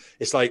do.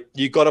 It's like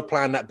you've got to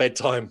plan that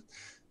bedtime.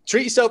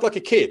 Treat yourself like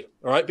a kid,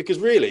 all right? Because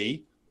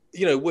really,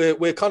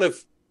 we're kind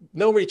of,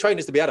 no one really trained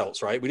us to be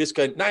adults, right? We just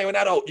go, now you're an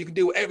adult, you can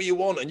do whatever you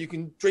want, and you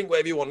can drink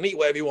whatever you want, and eat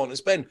whatever you want, and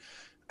spend.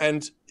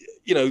 And,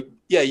 you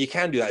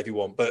can do that if you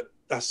want, but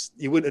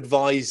you wouldn't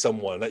advise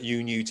someone that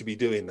you knew to be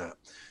doing that.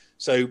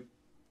 So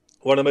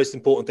one of the most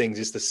important things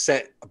is to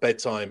set a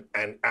bedtime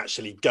and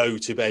actually go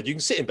to bed. You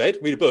can sit in bed,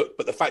 read a book,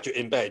 but the fact you're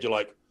in bed, you're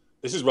like,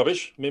 this is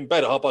rubbish. I'm in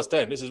bed at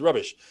 10:30. This is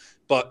rubbish.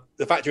 But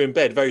the fact you're in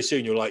bed, very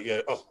soon you're like,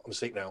 I'm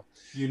asleep now.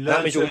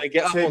 That means you're going to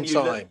get up on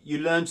time. You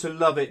learn to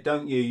love it,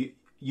 don't you?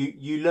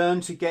 You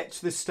learn to get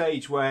to the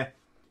stage where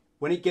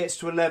when it gets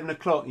to 11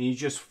 o'clock and you're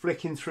just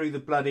flicking through the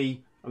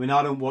bloody... I mean,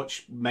 I don't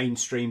watch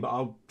mainstream, but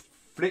I'll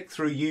flick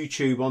through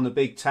YouTube on the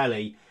big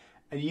telly,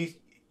 and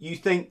you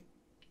think,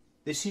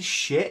 this is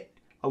shit.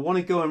 I want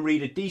to go and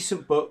read a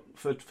decent book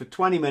for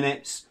 20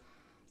 minutes,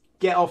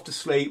 get off to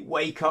sleep,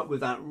 wake up with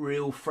that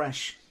real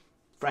fresh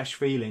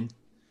feeling.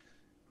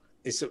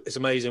 It's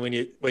amazing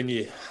when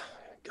you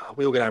God,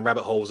 we all go down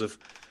rabbit holes of,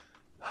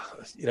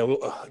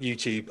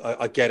 YouTube.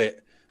 I get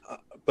it.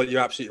 But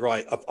you're absolutely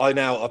right. I've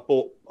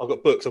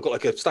got books. I've got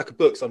like a stack of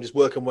books. I'm just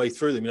working my way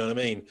through them. You know what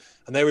I mean?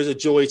 And there is a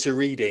joy to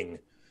reading.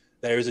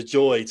 There is a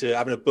joy to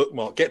having a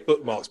bookmark. Get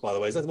bookmarks, by the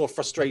way. It's nothing more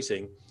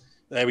frustrating.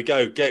 There we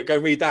go. Go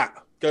and read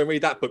that. Go and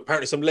read that book.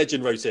 Apparently some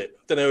legend wrote it.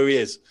 Don't know who he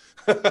is.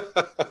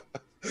 I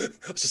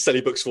should sell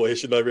you books for you,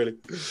 shouldn't I, really?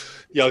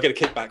 Yeah, I'll get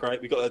a kickback,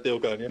 right? We got that deal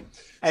going, yeah?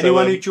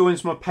 Anyone who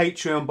joins my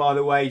Patreon, by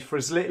the way, for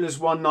as little as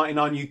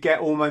 $1.99, you get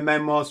all my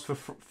memoirs for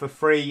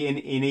free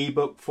in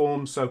ebook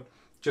form. So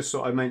just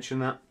thought I'd mention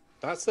that.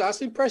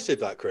 That's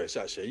impressive, that, Chris,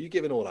 actually. You're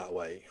giving all that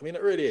away. I mean,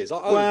 it really is.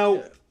 I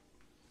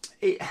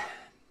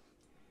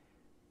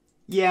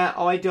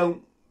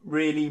don't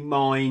really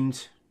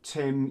mind,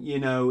 Tim. You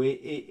know,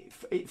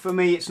 for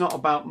me, it's not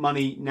about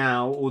money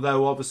now.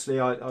 Although obviously,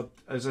 I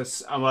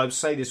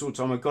say this all the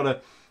time. I've got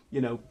to,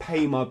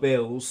 pay my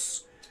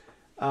bills.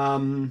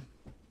 But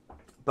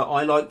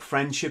I like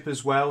friendship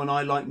as well, and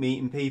I like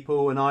meeting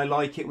people, and I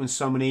like it when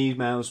someone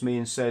emails me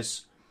and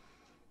says,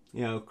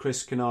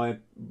 Chris, can I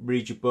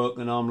read your book?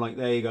 And I'm like,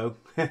 there you go.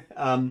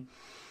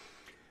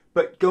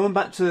 But going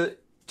back to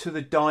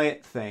the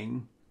diet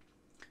thing.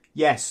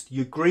 Yes,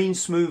 your green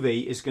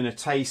smoothie is going to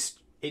taste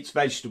its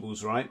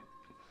vegetables, right?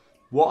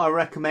 What I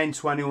recommend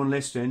to anyone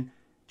listening,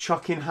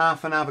 chuck in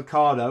half an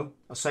avocado.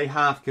 I say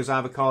half because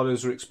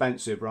avocados are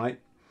expensive,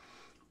 right?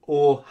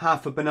 Or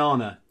half a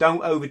banana.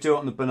 Don't overdo it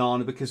on the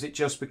banana because it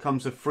just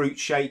becomes a fruit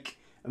shake.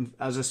 And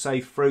as I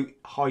say, fruit,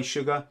 high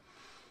sugar.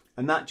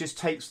 And that just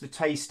takes the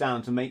taste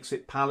down to makes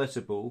it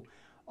palatable.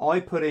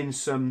 I put in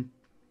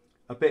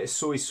a bit of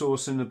soy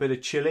sauce and a bit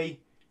of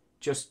chili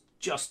just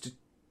to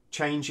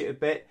change it a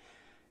bit.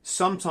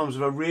 Sometimes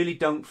if I really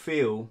don't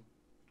feel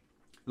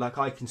like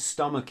I can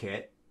stomach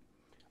it,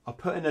 I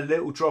put in a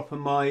little drop of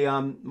my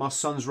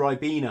son's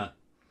Ribena,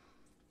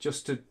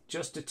 just to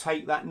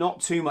take that,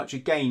 not too much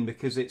again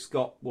because it's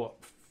got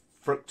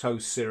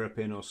fructose syrup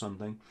in or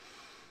something.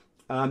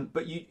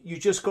 But you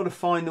just got to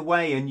find the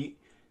way, and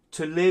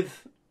to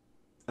live.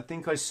 I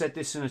think I said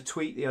this in a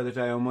tweet the other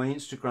day on my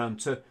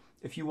Instagram.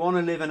 If you want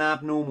to live an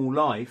abnormal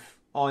life,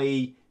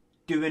 i.e.,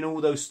 doing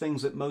all those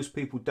things that most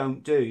people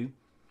don't do.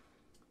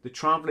 The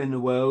traveling the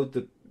world,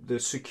 the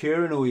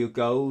securing all your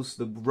goals,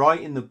 the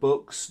writing the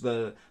books,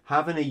 the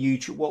having a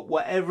YouTube,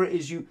 whatever it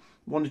is you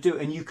want to do,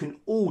 and you can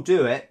all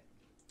do it,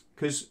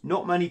 because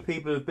not many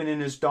people have been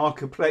in as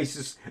darker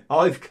places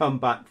I've come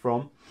back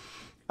from.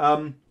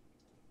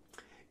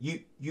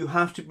 You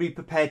have to be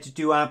prepared to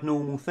do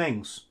abnormal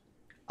things.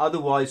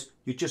 Otherwise,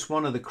 you're just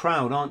one of the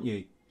crowd, aren't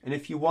you? And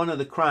if you're one of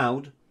the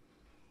crowd,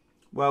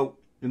 well,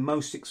 the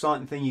most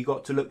exciting thing you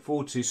got to look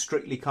forward to is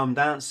Strictly Come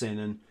Dancing,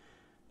 and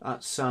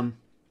that's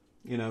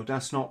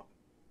that's not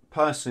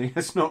personally,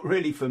 that's not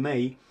really for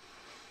me.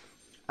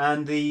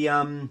 And the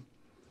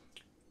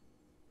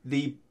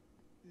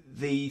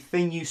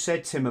thing you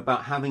said, Tim,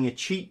 about having a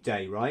cheat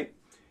day, right?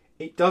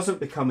 It doesn't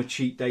become a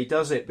cheat day,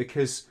 does it?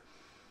 Because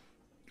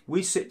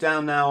we sit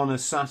down now on a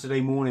Saturday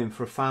morning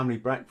for a family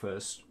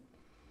breakfast,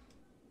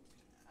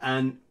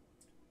 and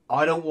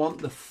I don't want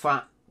the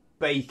fat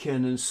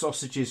bacon and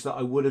sausages that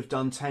I would have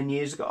done 10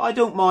 years ago. I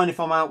don't mind if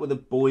I'm out with the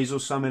boys or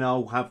something,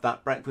 I'll have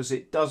that breakfast.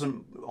 It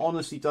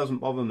honestly doesn't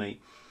bother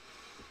me.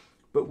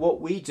 But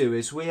what we do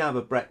is we have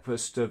a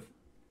breakfast of,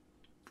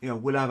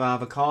 we'll have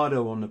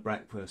avocado on the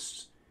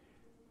breakfast.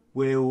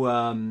 We'll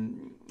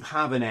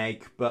have an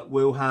egg, but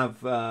we'll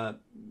have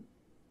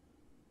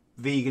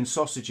vegan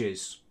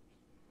sausages.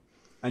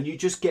 And you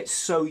just get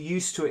so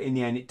used to it in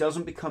the end. It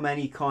doesn't become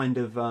any kind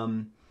of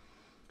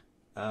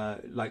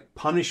like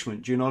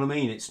punishment. Do you know what I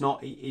mean? It's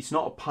not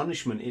a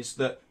punishment. It's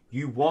that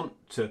you want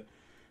to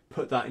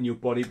put that in your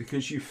body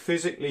because you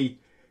physically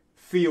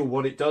feel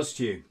what it does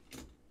to you.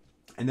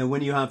 And then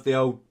when you have the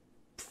old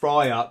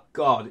fry up,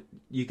 God,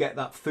 you get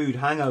that food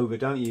hangover,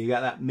 don't you? You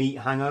get that meat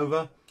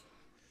hangover,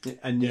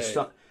 and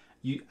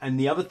and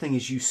the other thing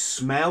is you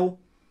smell,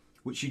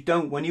 which you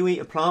don't when you eat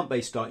a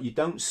plant-based diet. You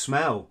don't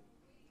smell.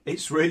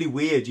 It's really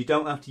weird. You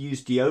don't have to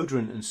use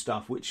deodorant and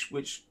stuff,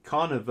 which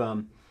kind of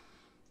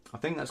I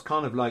think that's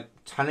kind of like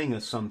telling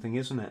us something,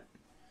 isn't it?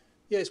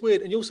 Yeah, it's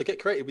weird. And you also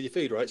get creative with your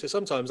food, right? So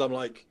sometimes I'm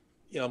like,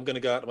 I'm going to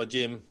go out to my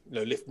gym,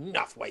 lift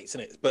enough weights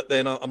in it. But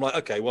then I'm like,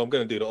 okay, well, I'm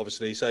going to do that,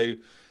 obviously. So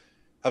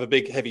have a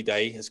big, heavy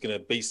day. It's going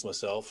to beast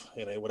myself,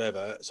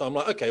 whatever. So I'm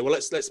like, okay, well,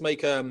 let's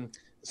make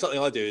something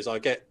I do is I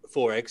get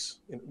 4 eggs,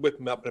 whip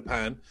them up in a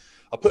pan.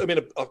 I'll put them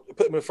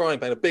in a frying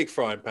pan, a big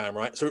frying pan,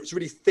 right? So it's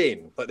really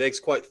thin, like the egg's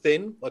quite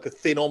thin, like a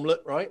thin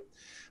omelette, right?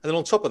 And then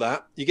on top of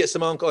that, you get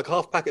some like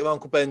half packet of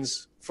Uncle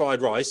Ben's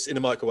fried rice in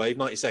the microwave,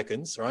 90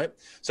 seconds, right?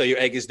 So your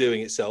egg is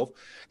doing itself.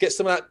 Get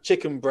some of that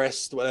chicken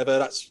breast, whatever,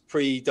 that's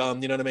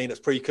pre-done, you know what I mean? That's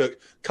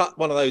pre-cooked. Cut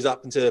one of those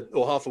up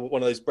or half of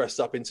one of those breasts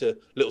up into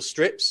little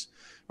strips,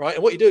 right?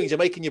 And what you're doing is you're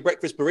making your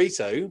breakfast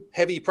burrito,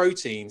 heavy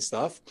protein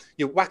stuff.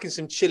 You're whacking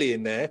some chili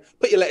in there,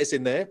 put your lettuce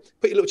in there,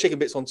 put your little chicken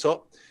bits on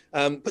top,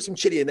 put some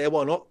chili in there,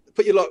 why not?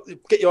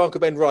 Get your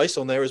Uncle Ben rice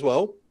on there as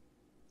well.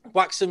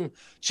 Whack some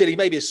chili,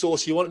 maybe a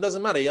sauce you want. It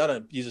doesn't matter. I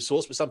don't use a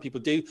sauce, but some people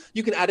do.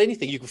 You can add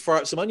anything. You can fry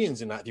up some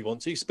onions in that if you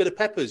want to. Spit of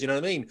peppers, you know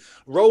what I mean?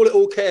 Roll it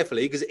all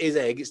carefully because it is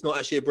egg. It's not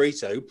actually a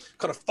burrito.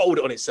 Kind of fold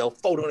it on itself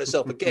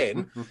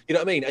again. You know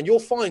what I mean? And you'll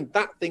find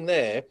that thing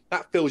there,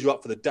 that fills you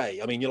up for the day.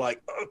 I mean, you're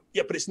like, oh,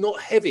 yeah, but it's not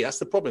heavy. That's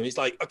the problem. It's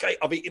like, okay,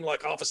 I've eaten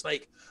like half a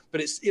snake,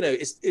 but it's, you know,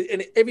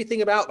 and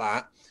everything about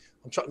that.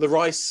 I'm trying the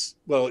rice.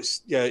 Well,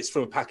 it's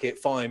from a packet,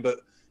 fine,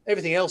 but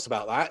everything else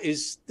about that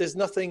is there's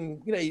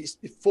nothing, you know, it's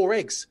 4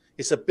 eggs.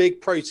 It's a big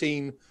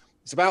protein.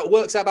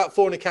 Works out about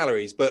 400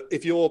 calories. But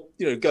if you're,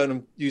 you know, going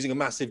and using a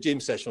massive gym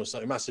session or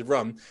something, massive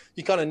run,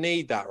 you kind of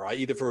need that, right?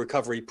 Either for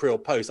recovery, pre or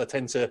post. I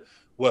tend to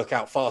work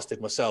out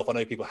fasted myself. I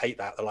know people hate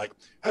that. They're like,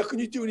 how can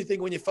you do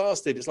anything when you're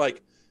fasted? It's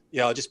like,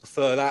 yeah, I just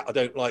prefer that. I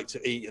don't like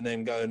to eat and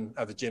then go and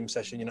have a gym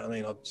session. You know what I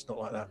mean? I'm just not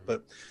like that.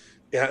 But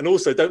yeah, and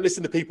also don't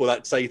listen to people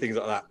that say things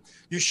like that.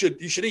 You should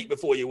eat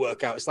before you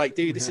work out. It's like,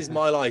 dude, this is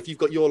my life. You've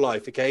got your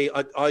life, okay?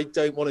 I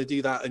don't want to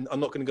do that, and I'm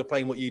not going to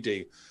complain what you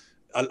do.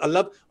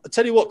 I'll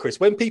tell you what, Chris,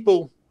 when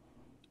people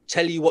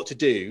tell you what to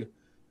do,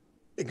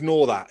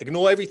 ignore that.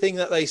 Ignore everything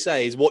that they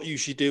say is what you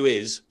should do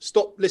is.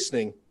 Stop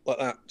listening like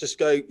that. Just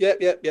go, yeah.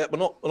 We're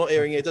not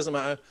hearing it. It doesn't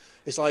matter.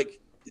 It's like,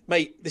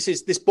 mate, this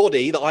is this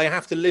body that I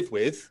have to live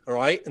with, all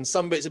right? And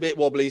some bit's a bit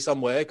wobbly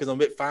somewhere because I'm a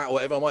bit fat or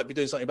whatever. I might be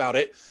doing something about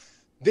it.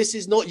 This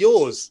is not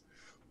yours.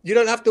 You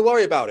don't have to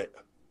worry about it.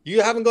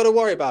 You haven't got to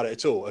worry about it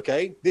at all,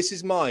 okay? This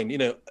is mine. You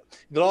know,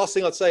 the last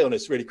thing I'd say on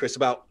this really, Chris,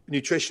 about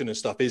nutrition and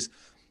stuff is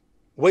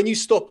when you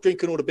stop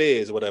drinking all the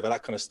beers or whatever,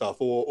 that kind of stuff,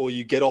 or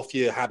you get off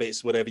your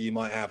habits, whatever you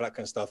might have, that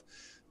kind of stuff,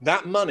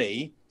 that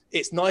money,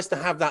 it's nice to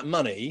have that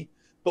money.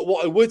 But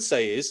what I would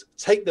say is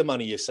take the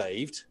money you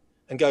saved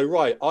and go,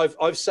 right,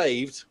 I've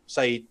saved,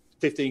 say,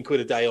 15 quid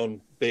a day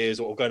on beers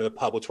or going to the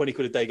pub, or 20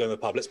 quid a day going to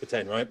the pub, let's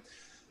pretend, right?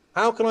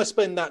 How can I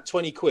spend that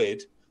 20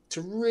 quid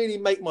to really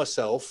make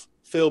myself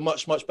feel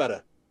much, much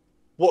better?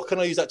 What can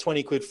I use that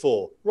 20 quid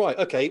for? Right,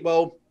 okay,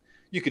 well,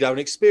 you could have an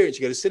experience.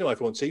 You go to cinema if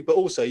you want to, but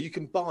also you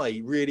can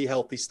buy really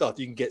healthy stuff.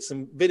 You can get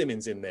some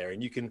vitamins in there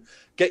and you can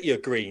get your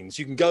greens.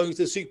 You can go into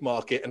the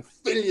supermarket and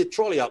fill your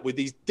trolley up with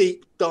these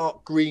deep,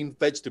 dark green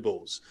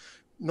vegetables.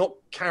 Not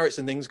carrots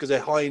and things because they're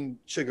high in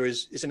sugar.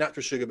 It's a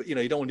natural sugar, but you know,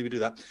 you don't want to do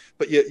that.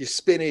 But your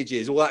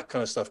spinaches, all that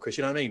kind of stuff, Chris,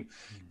 you know what I mean?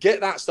 Get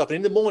that stuff. And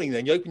in the morning,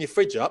 then you open your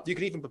fridge up. You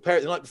can even prepare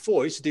it the night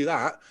before. I used to do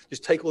that.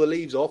 Just take all the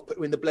leaves off, put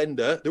them in the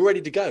blender. They're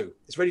ready to go.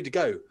 It's ready to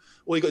go.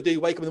 All you got to do,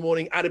 wake up in the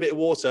morning, add a bit of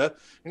water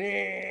on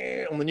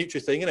the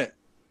Nutri thing, innit?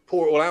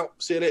 Pour it all out,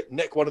 seal it,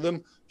 neck one of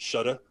them,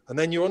 shudder, and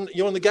then you're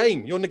on the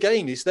game. You're on the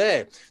game. It's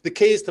there. The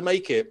key is to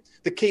make it.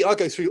 The key, I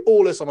go through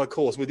all this on my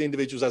course with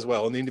individuals as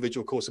well, on the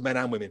individual course of men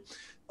and women.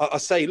 I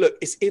say, look,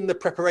 it's in the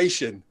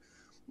preparation.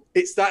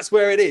 That's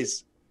where it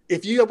is.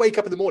 If you wake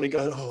up in the morning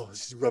going, oh,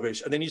 this is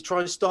rubbish, and then you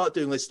try and start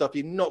doing this stuff,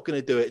 you're not going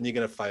to do it and you're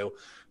going to fail.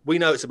 We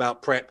know it's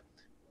about prep.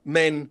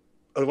 Men,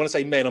 I want to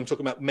say men, I'm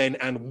talking about men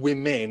and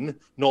women,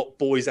 not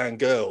boys and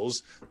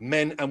girls.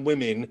 Men and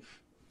women,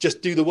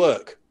 just do the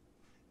work.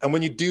 And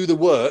when you do the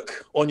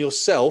work on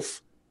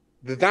yourself,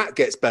 that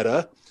gets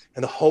better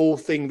and the whole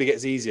thing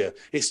gets easier.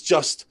 It's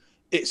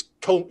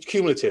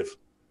cumulative.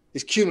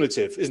 It's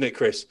cumulative, isn't it,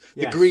 Chris?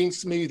 Yes. The green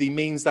smoothie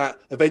means that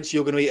eventually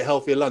you're going to eat a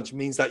healthier lunch,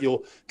 means that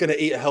you're going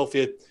to eat a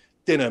healthier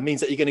dinner, means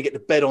that you're going to get to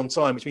bed on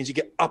time, which means you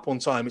get up on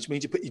time, which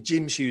means you put your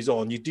gym shoes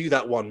on, you do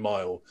that 1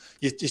 mile.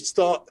 You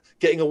start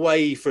getting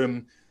away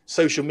from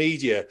social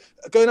media.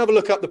 Go and have a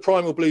look up The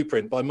Primal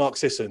Blueprint by Mark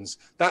Sissons.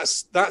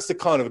 That's the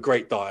kind of a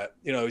great diet.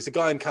 You know, he's a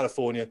guy in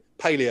California,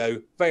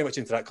 paleo, very much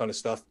into that kind of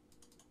stuff.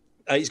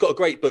 He's got a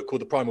great book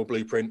called The Primal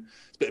Blueprint.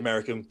 It's a bit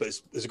American, but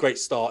it's a great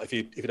start if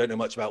you don't know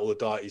much about all the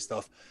diety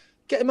stuff.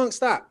 Get amongst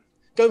that.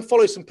 Go and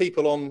follow some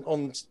people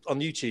on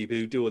YouTube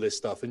who do all this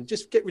stuff and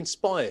just get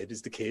inspired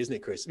is the key, isn't it,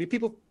 Chris? I mean,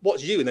 people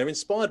watch you and they're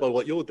inspired by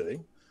what you're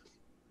doing.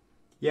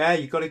 Yeah,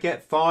 you got to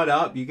get fired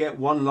up. You get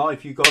one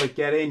life. You got to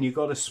get in. You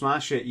got to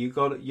smash it. You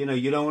got to,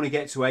 you don't want to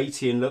get to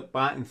 80 and look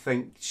back and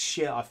think,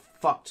 shit, I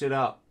fucked it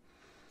up.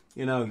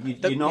 You're not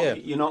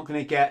going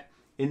to get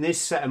in this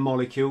set of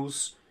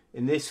molecules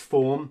in this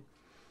form.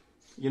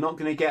 You're not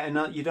going to get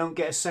enough. You don't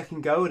get a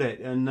second go at it.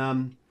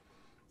 And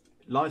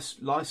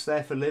life's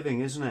there for living,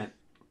 isn't it?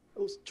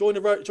 Join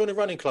a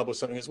running club or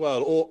something as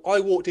well. Or I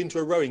walked into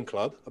a rowing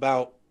club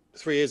about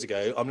 3 years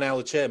ago. I'm now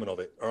the chairman of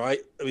it. All right.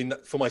 I mean,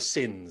 for my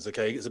sins.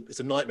 Okay. It's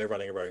a nightmare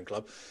running a rowing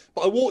club,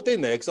 but I walked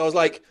in there because I was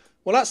like,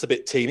 well, that's a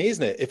bit teeny,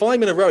 isn't it? If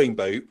I'm in a rowing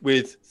boat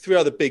with 3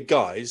 other big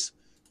guys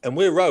and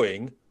we're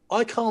rowing,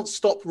 I can't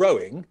stop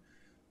rowing.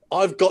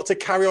 I've got to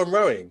carry on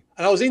rowing.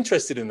 And I was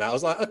interested in that. I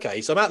was like,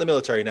 okay, so I'm out of the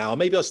military now.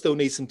 Maybe I still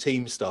need some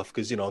team stuff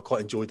because, I quite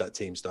enjoyed that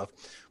team stuff.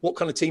 What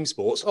kind of team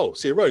sports? Oh,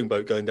 see a rowing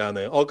boat going down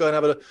there. I'll go and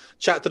have a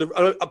chat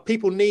to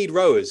people need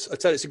rowers. I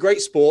tell you, it's a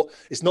great sport.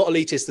 It's not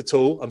elitist at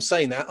all. I'm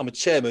saying that. I'm a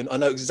chairman. I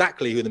know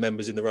exactly who the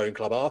members in the rowing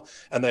club are,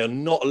 and they are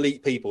not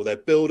elite people. They're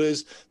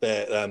builders.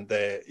 They're on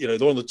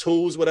the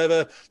tools,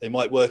 whatever. They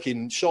might work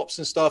in shops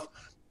and stuff,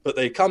 but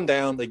they come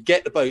down, they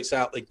get the boats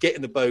out, they get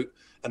in the boat,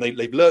 and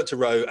they've learnt to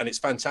row, and it's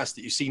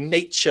fantastic. You see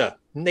nature,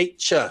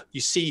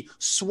 you see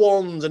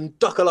swans and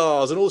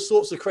duckalars and all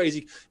sorts of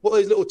crazy, what are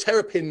those little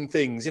terrapin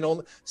things, you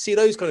know, see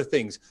those kind of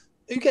things.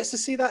 Who gets to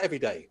see that every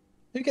day?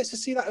 Who gets to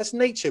see that? That's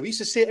nature. We used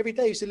to see it every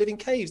day. We used to live in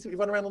caves. We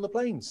run around on the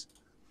plains.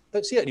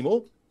 Don't see it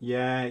anymore.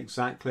 Yeah,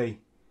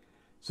 exactly.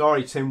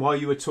 Sorry, Tim, while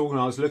you were talking,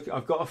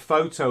 I've got a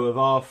photo of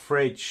our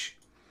fridge.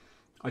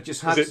 I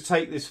just had to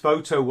take this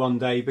photo one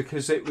day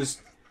because it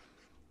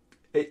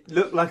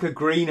looked like a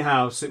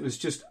greenhouse. It was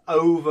just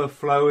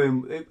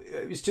overflowing.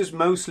 It was just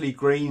mostly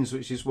greens,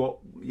 which is what,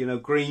 you know,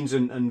 greens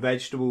and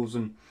vegetables.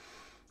 And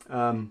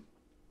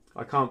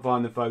I can't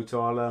find the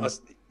photo.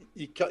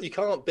 You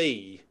can't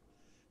be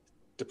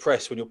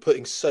depressed when you're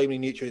putting so many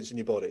nutrients in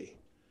your body.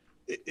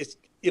 It's,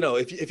 you know,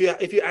 if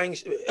you're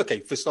anxious, okay,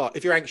 for start,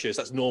 if you're anxious,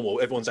 that's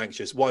normal. Everyone's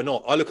anxious. Why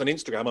not? I look on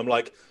Instagram, I'm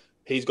like,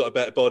 he's got a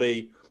better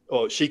body,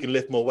 or she can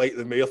lift more weight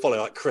than me. I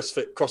follow like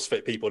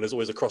CrossFit people, and there's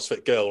always a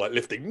CrossFit girl like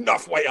lifting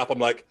enough weight up. I'm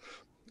like,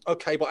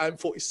 okay, but I'm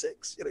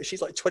 46. You know,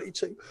 she's like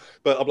 22.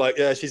 But I'm like,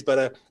 yeah, she's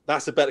better.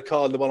 That's a better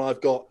car than the one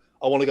I've got.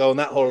 I want to go on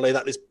that holiday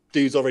that this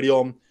dude's already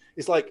on.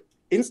 It's like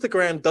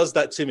Instagram does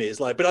that to me. It's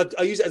like, but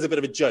I use it as a bit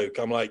of a joke.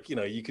 I'm like, you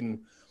know, you can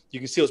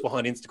see what's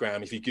behind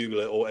Instagram if you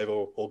Google it or whatever,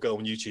 or go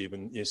on YouTube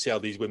and, you know, see how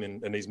these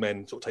women and these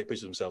men sort of take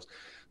pictures of themselves.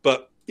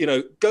 But, you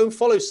know, go and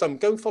follow someone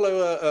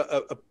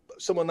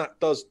that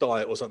does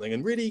diet or something,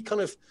 and really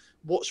kind of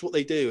watch what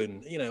they do,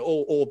 and, you know,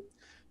 or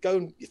go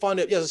and find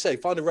it. Yeah, as I say,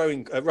 find a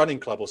running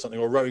club or something,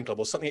 or a rowing club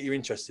or something that you're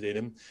interested in.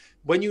 And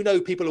when you know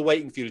people are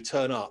waiting for you to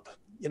turn up,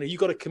 you know, you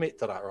got to commit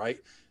to that, right?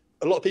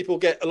 A lot of people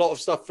get a lot of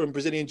stuff from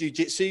Brazilian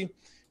Jiu-Jitsu.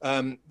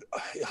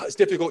 It's a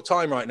difficult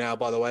time right now,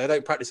 by the way. I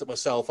don't practice it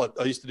myself. I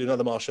used to do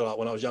another martial art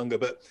when I was younger,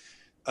 but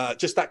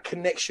just that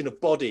connection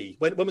of body.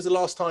 When was the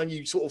last time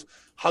you sort of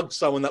hugged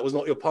someone that was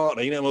not your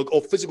partner, you know,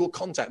 or physical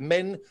contact?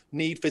 Men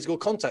need physical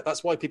contact.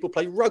 That's why people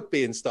play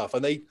rugby and stuff,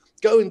 and they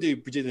go and do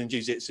Brazilian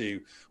Jiu-Jitsu,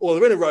 or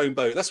they're in a rowing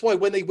boat. That's why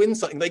when they win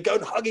something, they go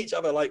and hug each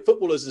other like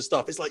footballers and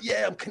stuff. It's like,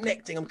 yeah, I'm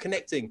connecting. And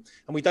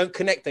we don't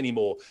connect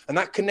anymore. And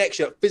that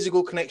connection, that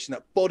physical connection,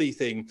 that body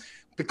thing,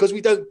 because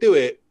we don't do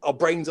it, our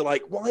brains are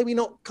like, why are we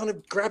not kind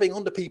of grabbing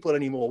onto people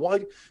anymore? Why?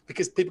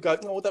 Because people go,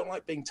 no, I don't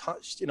like being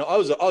touched. You know, I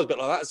was a bit like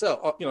that as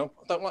well. You know,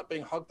 I don't like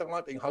being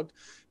hugged.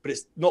 But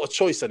it's not a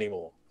choice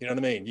anymore. You know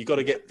what I mean? You got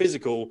to get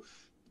physical,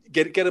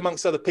 get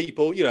amongst other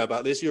people. You know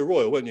about this. You're a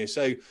royal, weren't you?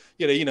 So,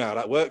 you know how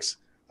that works.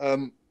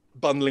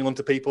 Bundling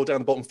onto people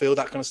down the bottom field,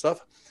 that kind of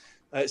stuff.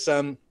 It's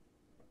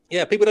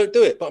yeah, people don't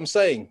do it. But I'm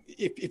saying,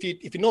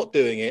 if you're not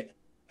doing it,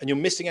 and you're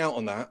missing out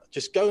on that,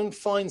 just go and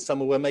find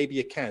somewhere where maybe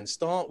you can.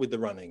 Start with the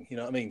running, you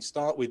know what I mean?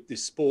 Start with the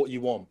sport you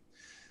want.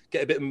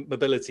 Get a bit of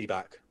mobility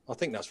back. I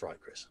think that's right,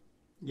 Chris.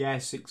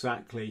 Yes,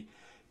 exactly.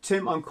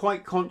 Tim, I'm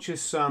quite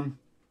conscious of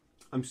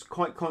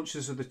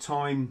the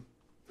time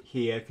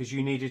here, because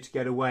you needed to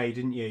get away,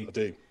 didn't you? I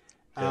do.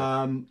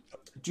 Yeah.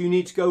 Do you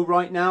need to go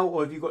right now,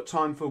 or have you got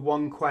time for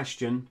one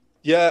question?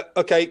 Yeah,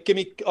 okay.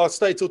 I'll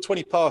stay till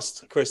 20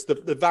 past, Chris.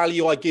 The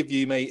value I give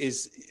you, mate,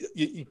 is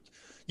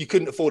you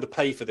couldn't afford to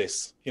pay for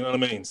this. You know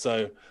what I mean?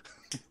 So,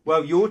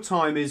 well, your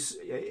time is,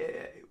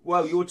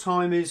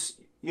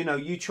 you know,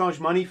 you charge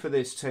money for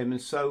this, Tim, and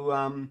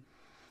so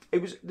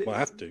it was. Well, I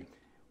have to.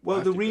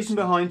 Well, the reason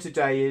behind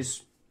today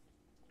is,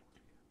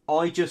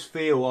 I just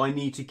feel I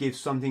need to give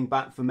something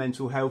back for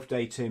Mental Health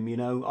Day, Tim. You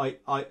know,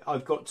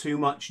 I've got too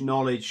much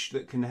knowledge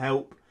that can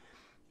help,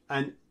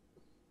 and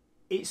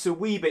it's a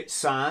wee bit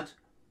sad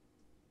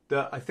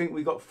that I think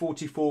we got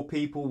 44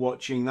 people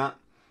watching that.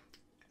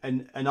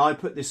 And I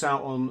put this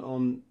out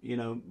on you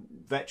know,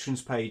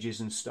 veterans pages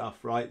and stuff,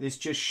 right? This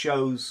just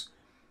shows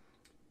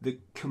the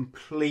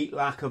complete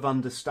lack of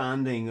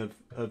understanding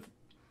of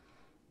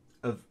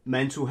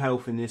mental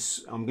health in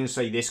this, I'm going to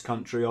say this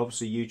country,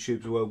 obviously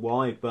YouTube's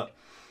worldwide, but,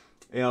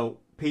 you know,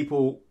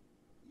 people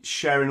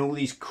sharing all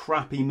these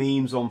crappy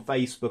memes on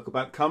Facebook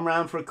about come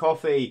round for a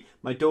coffee,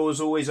 my door's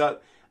always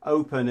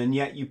open, and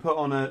yet you put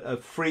on a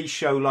free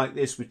show like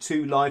this with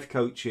 2 life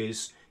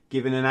coaches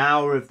given an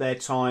hour of their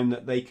time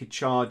that they could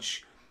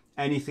charge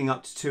anything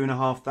up to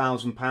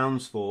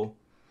 £2,500 for,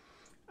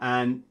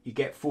 and you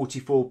get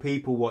 44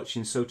 people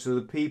watching. So to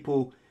the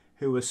people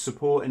who are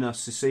supporting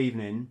us this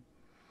evening,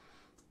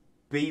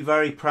 be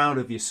very proud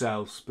of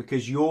yourselves,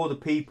 because you're the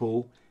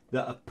people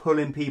that are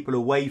pulling people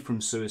away from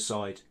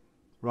suicide,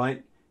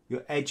 right?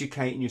 You're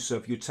educating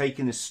yourself. You're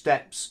taking the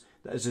steps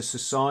that as a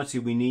society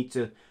we need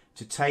to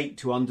take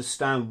to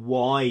understand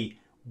why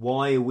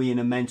are we in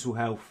a mental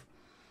health,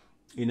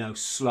 you know,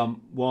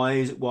 slump. Why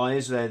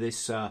is there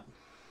this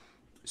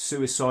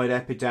suicide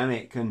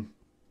epidemic? And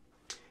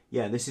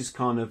yeah, this is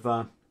kind of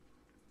a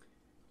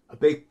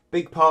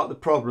big part of the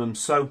problem.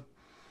 So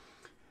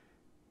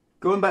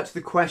going back to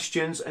the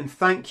questions, and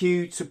thank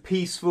you to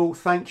Peaceful,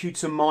 thank you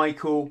to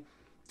Michael,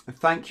 and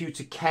thank you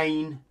to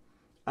Kane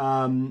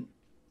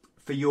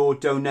for your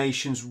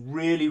donations.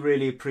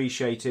 Really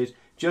appreciated.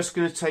 Just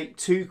going to take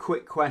 2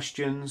 quick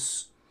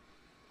questions.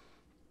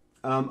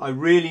 I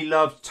really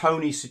loved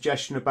Tony's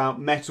suggestion about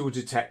metal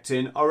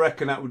detecting. I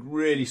reckon that would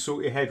really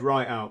sort your head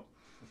right out.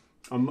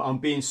 I'm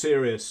being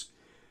serious.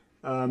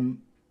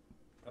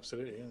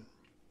 Absolutely, yeah.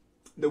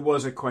 There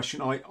was a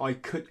question I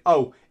could...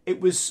 Oh,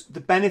 it was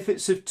the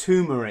benefits of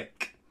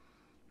turmeric.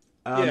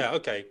 Yeah,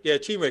 okay. Yeah,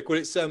 turmeric. Well,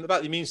 it's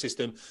about the immune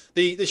system.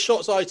 The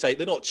shots I take,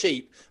 they're not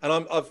cheap.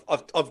 And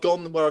I've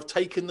gone where I've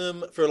taken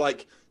them for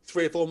like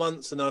 3 or 4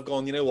 months, and then I've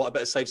gone, you know what, I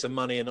better save some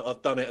money, and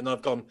I've done it, and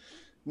I've gone,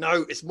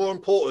 no, it's more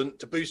important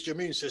to boost your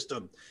immune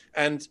system.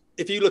 And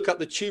if you look up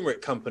the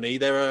Turmeric Company,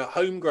 they're a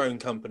homegrown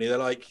company. They're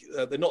like,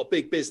 they're not a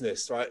big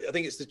business, right? I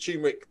think it's the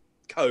Turmeric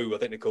Co., I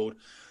think they're called.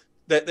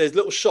 There's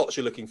little shots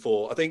you're looking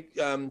for. I think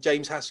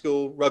James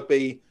Haskell,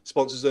 Rugby,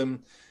 sponsors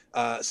them.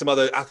 Some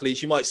other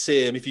athletes, you might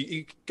see them. If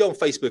you go on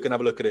Facebook and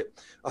have a look at it.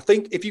 I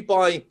think if you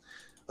buy,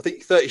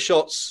 30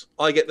 shots,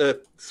 I get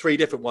the 3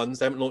 different ones.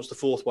 They haven't launched the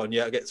 4th one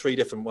yet. I get 3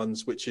 different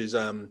ones, which is,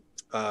 you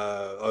have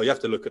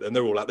to look at them.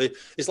 They're all out there.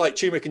 It's like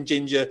turmeric and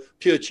ginger,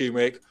 pure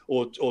turmeric,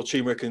 or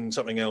turmeric and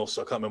something else.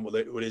 I can't remember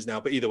what it is now.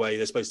 But either way,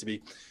 they're supposed to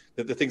be,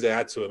 the things they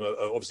add to them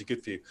are obviously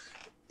good for you.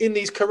 In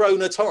these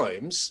Corona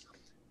times,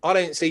 I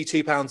don't see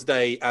 £2 a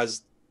day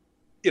as,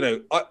 you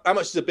know, how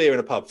much is a beer in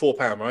a pub?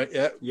 £4, right?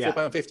 Yeah.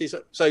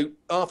 £4.50. So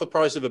half the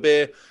price of a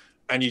beer,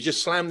 and you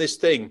just slam this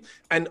thing.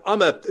 And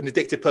I'm an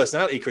addictive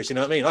personality, Chris. You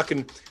know what I mean?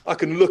 I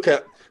can look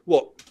at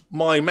what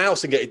my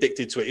mouse and get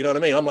addicted to it. You know what I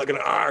mean? I'm like going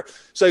to.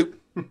 So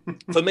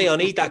for me, I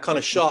need that kind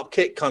of sharp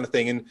kick kind of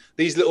thing. And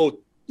these little,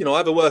 you know, I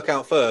have a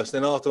workout first,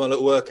 then after my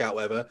little workout,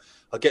 whatever,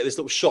 I get this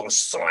little shot, and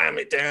slam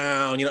it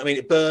down. You know what I mean?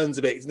 It burns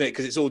a bit, isn't it?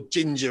 Because it's all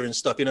ginger and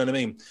stuff. You know what I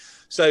mean?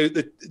 So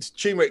the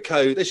Turmeric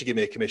Co., they should give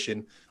me a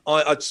commission.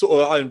 I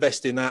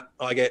invest in that.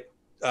 I get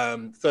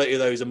 30 of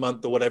those a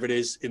month or whatever it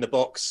is in the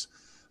box.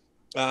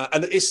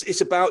 And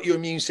it's about your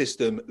immune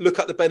system. Look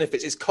at the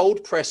benefits. It's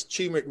cold pressed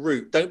turmeric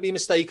root. Don't be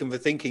mistaken for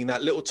thinking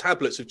that little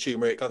tablets of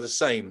turmeric are the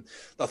same.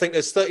 I think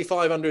there's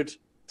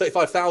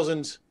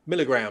 35,000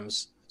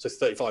 milligrams, so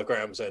 35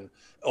 grams then,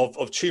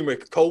 of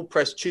turmeric, cold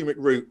pressed turmeric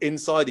root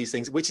inside these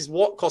things, which is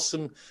what costs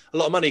them a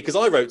lot of money. Because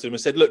I wrote to them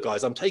and said, look,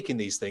 guys, I'm taking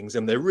these things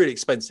and they're really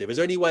expensive. Is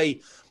there any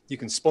way you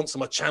can sponsor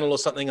my channel or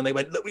something? And they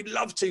went, look, we'd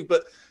love to,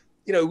 but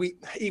you know,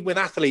 even with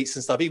athletes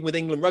and stuff, even with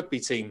England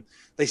rugby team,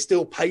 they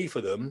still pay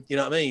for them. You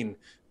know what I mean?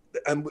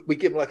 And we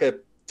give them like a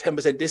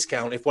 10%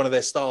 discount if one of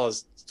their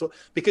stars,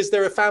 because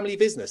they're a family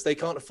business. They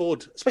can't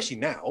afford, especially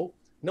now,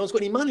 no one's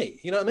got any money.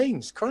 You know what I mean?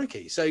 It's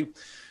crikey. So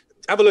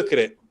have a look at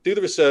it. Do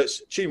the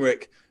research.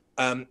 Turmeric.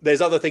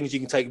 There's other things you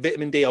can take.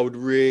 Vitamin D, I would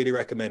really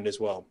recommend as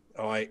well.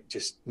 All right.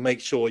 Just make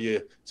sure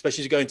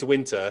especially as you go into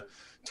winter,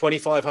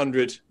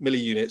 2,500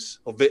 milliunits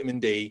of vitamin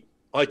D.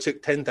 I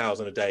took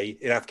 10,000 a day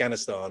in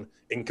Afghanistan,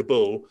 in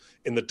Kabul,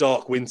 in the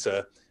dark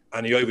winter,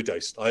 and I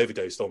overdosed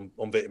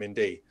on vitamin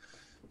D.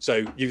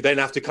 So you then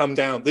have to come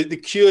down. The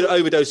cure to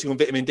overdosing on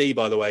vitamin D,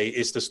 by the way,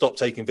 is to stop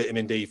taking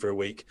vitamin D for a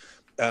week.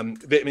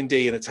 Vitamin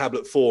D in a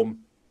tablet form,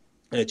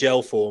 in a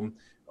gel form,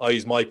 I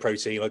use my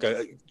protein. I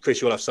go,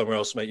 Chris, you'll have somewhere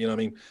else, mate. You know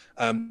what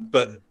I mean?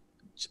 But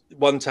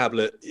one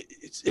tablet,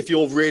 if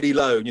you're really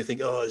low and you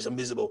think, oh, I'm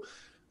miserable.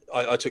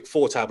 I took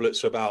 4 tablets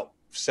for about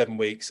 7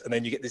 weeks, and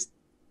then you get this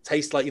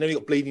taste like, you know, you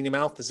got bleeding in your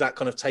mouth. There's that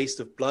kind of taste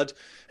of blood,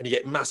 and you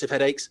get massive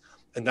headaches.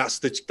 And that's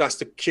the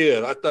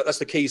cure. That's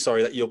the key.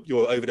 Sorry, that you're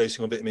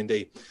overdosing on vitamin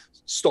D.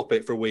 Stop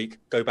it for a week.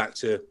 Go back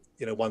to,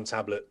 you know, 1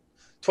 tablet.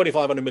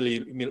 2,500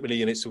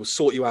 milliunits will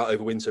sort you out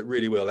over winter. It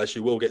really will. As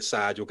you will get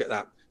sad, you'll get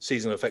that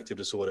seasonal affective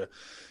disorder.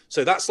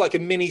 So that's like a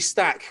mini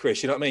stack,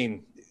 Chris. You know what I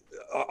mean?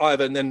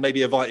 Either, and then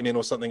maybe a vitamin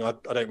or something. I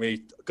don't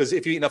really, because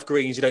if you eat enough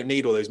greens, you don't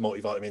need all those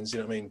multivitamins. You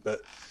know what I mean?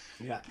 But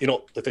yeah, you're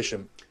not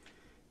deficient.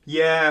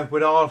 Yeah,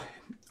 but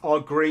our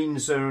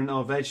greens and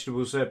our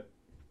vegetables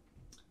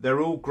they're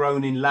all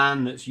grown in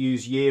land that's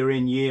used year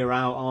in, year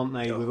out, aren't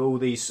they? Yeah. With all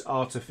these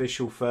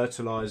artificial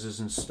fertilizers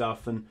and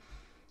stuff, and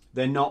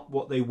they're not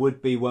what they would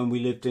be when we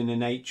lived in the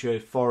nature,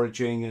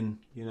 foraging and,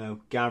 you know,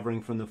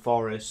 gathering from the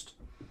forest.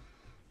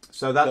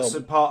 So that's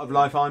a part of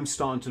life I'm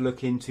starting to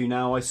look into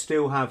now. I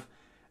still have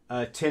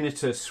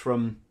tinnitus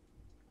from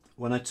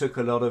when I took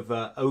a lot of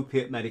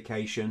opiate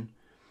medication,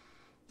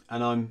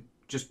 and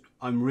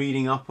I'm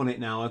reading up on it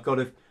now. I'm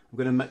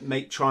going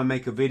to try and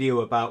make a video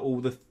about all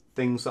the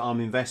things that I'm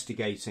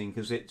investigating,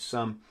 because it's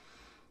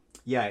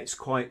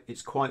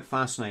quite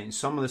fascinating.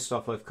 Some of the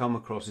stuff I've come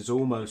across is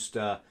almost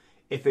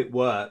if it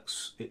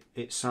works,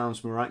 it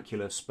sounds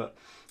miraculous. But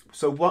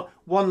so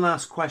one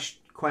last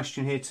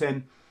question here,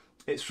 Tim.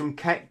 It's from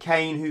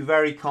Kane, who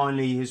very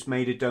kindly has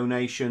made a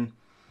donation.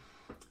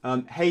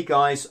 Hey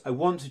guys, I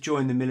want to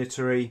join the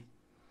military,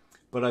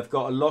 but I've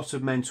got a lot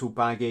of mental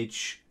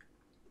baggage.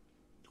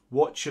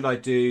 What should I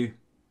do?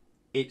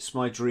 It's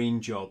my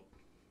dream job.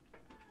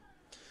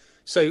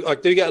 So I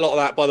do get a lot of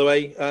that, by the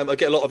way. I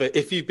get a lot of it.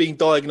 If you've been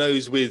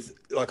diagnosed with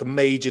like a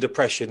major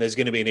depression, there's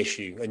going to be an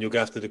issue, and you're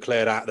going to have to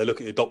declare that. They look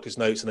at your doctor's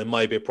notes, and there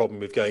may be a problem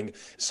with going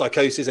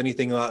psychosis,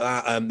 anything like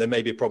that. There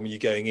may be a problem with you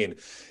going in.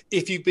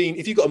 If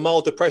you've got a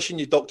mild depression,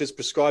 your doctor's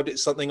prescribed it,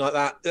 something like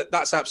that.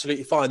 That's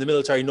absolutely fine. The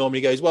military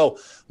normally goes, well,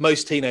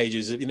 most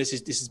teenagers, this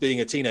is being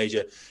a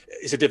teenager,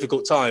 it's a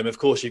difficult time. Of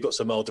course, you've got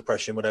some mild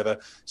depression, whatever.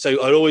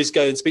 So I'd always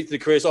go and speak to the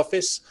careers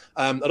office.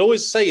 I'd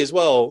always say as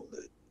well,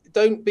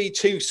 don't be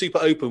too super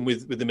open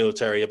with the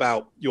military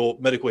about your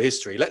medical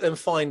history. Let them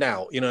find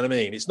out. You know what I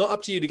mean? It's not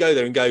up to you to go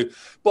there and go,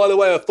 by the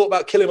way, I've thought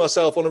about killing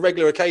myself on a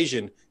regular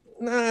occasion.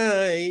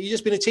 No, you've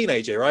just been a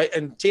teenager, right?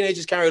 And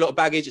teenagers carry a lot of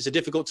baggage. It's a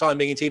difficult time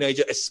being a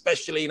teenager,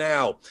 especially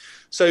now.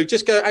 So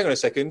just go, hang on a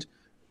second.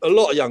 A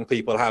lot of young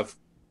people have,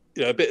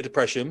 a bit of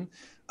depression,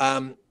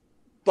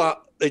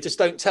 but they just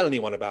don't tell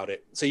anyone about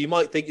it. So you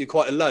might think you're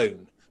quite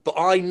alone. But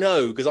I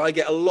know, because I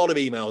get a lot of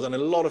emails and a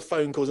lot of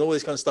phone calls and all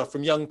this kind of stuff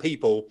from young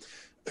people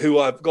who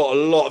have got a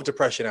lot of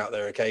depression out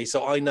there, okay?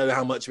 So I know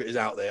how much of it is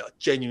out there. I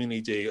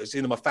genuinely do. It's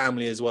in my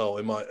family as well,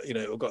 I've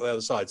got the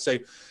other side. So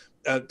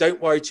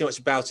don't worry too much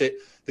about it.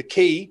 The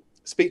key,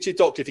 speak to your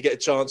doctor if you get a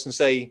chance and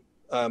say,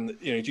 do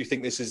you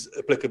think this is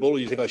applicable, or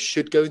do you think I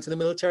should go into the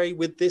military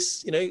with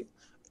this?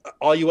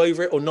 Are you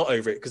over it or not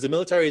over it? Because the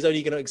military is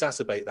only going to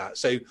exacerbate that.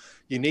 So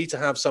you need to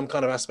have some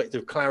kind of aspect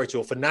of clarity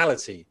or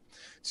finality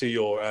to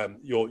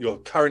your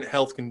current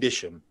health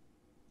condition.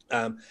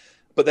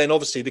 But then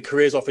obviously the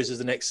careers office is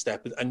the next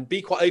step, and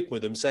be quite open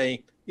with them,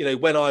 saying,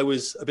 when I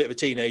was a bit of a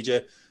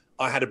teenager,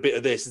 I had a bit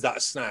of this, is that a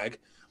snag?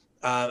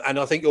 And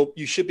I think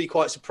you should be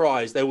quite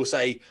surprised. They will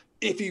say,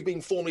 if you've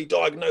been formally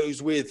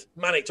diagnosed with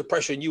manic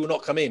depression, you will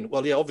not come in.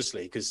 Well, yeah,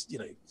 obviously, because,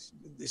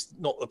 it's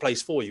not the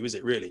place for you, is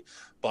it really?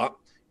 But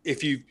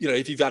if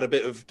you've had a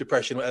bit of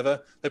depression,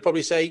 whatever, they'll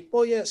probably say,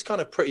 well, yeah, it's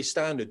kind of pretty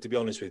standard, to be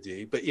honest with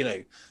you. But,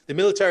 the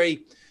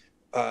military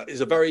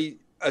is a very,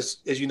 as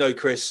you know,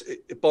 Chris,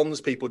 it bonds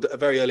people at a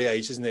very early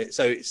age, isn't it?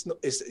 So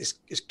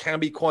it can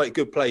be quite a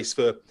good place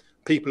for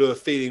people who are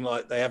feeling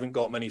like they haven't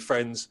got many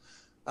friends,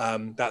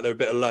 that they're a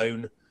bit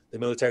alone. The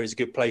military is a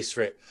good place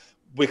for it.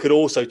 We could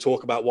also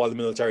talk about why the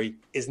military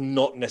is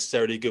not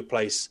necessarily a good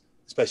place,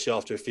 especially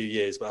after a few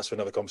years, but that's for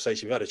another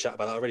conversation. We've had a chat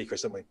about that already,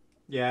 Chris, haven't we?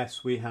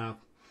 Yes, we have.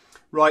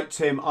 Right,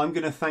 Tim, I'm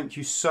going to thank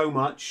you so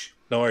much.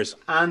 No worries.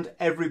 And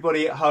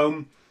everybody at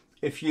home,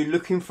 if you're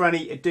looking for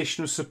any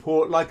additional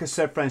support, like I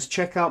said, friends,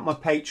 check out my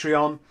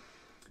Patreon.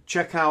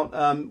 Check out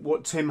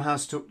what Tim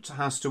has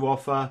to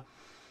offer.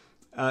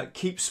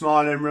 Keep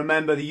smiling.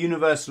 Remember, the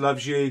universe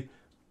loves you.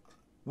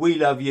 We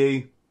love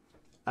you.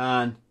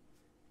 And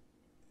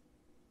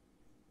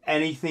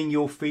anything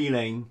you're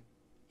feeling,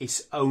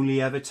 it's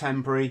only ever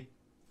temporary.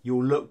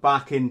 You'll look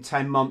back in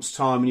 10 months'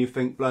 time and you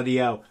think, bloody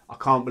hell, I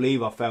can't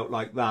believe I felt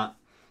like that.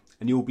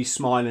 And you'll be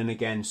smiling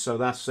again. So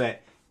that's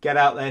it. Get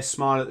out there,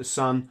 smile at the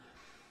sun.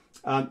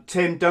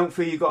 Tim, don't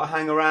feel you've got to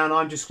hang around.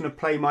 I'm just going to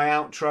play my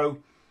outro.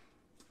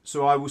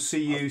 So I will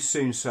see you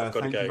soon, sir.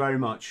 Thank you very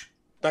much.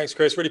 Thanks,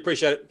 Chris. Really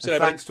appreciate it. And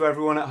thanks to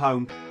everyone at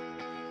home.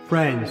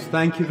 Friends,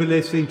 thank you for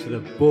listening to the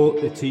Bought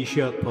the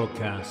T-Shirt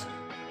podcast.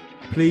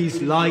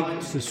 Please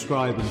like,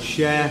 subscribe and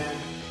share.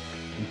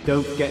 And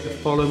don't forget to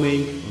follow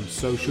me on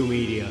social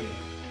media.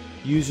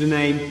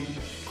 Username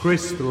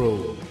Chris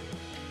Thrall.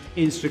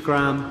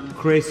 Instagram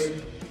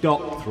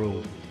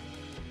Chris.Thrall.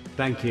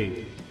 Thank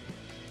you.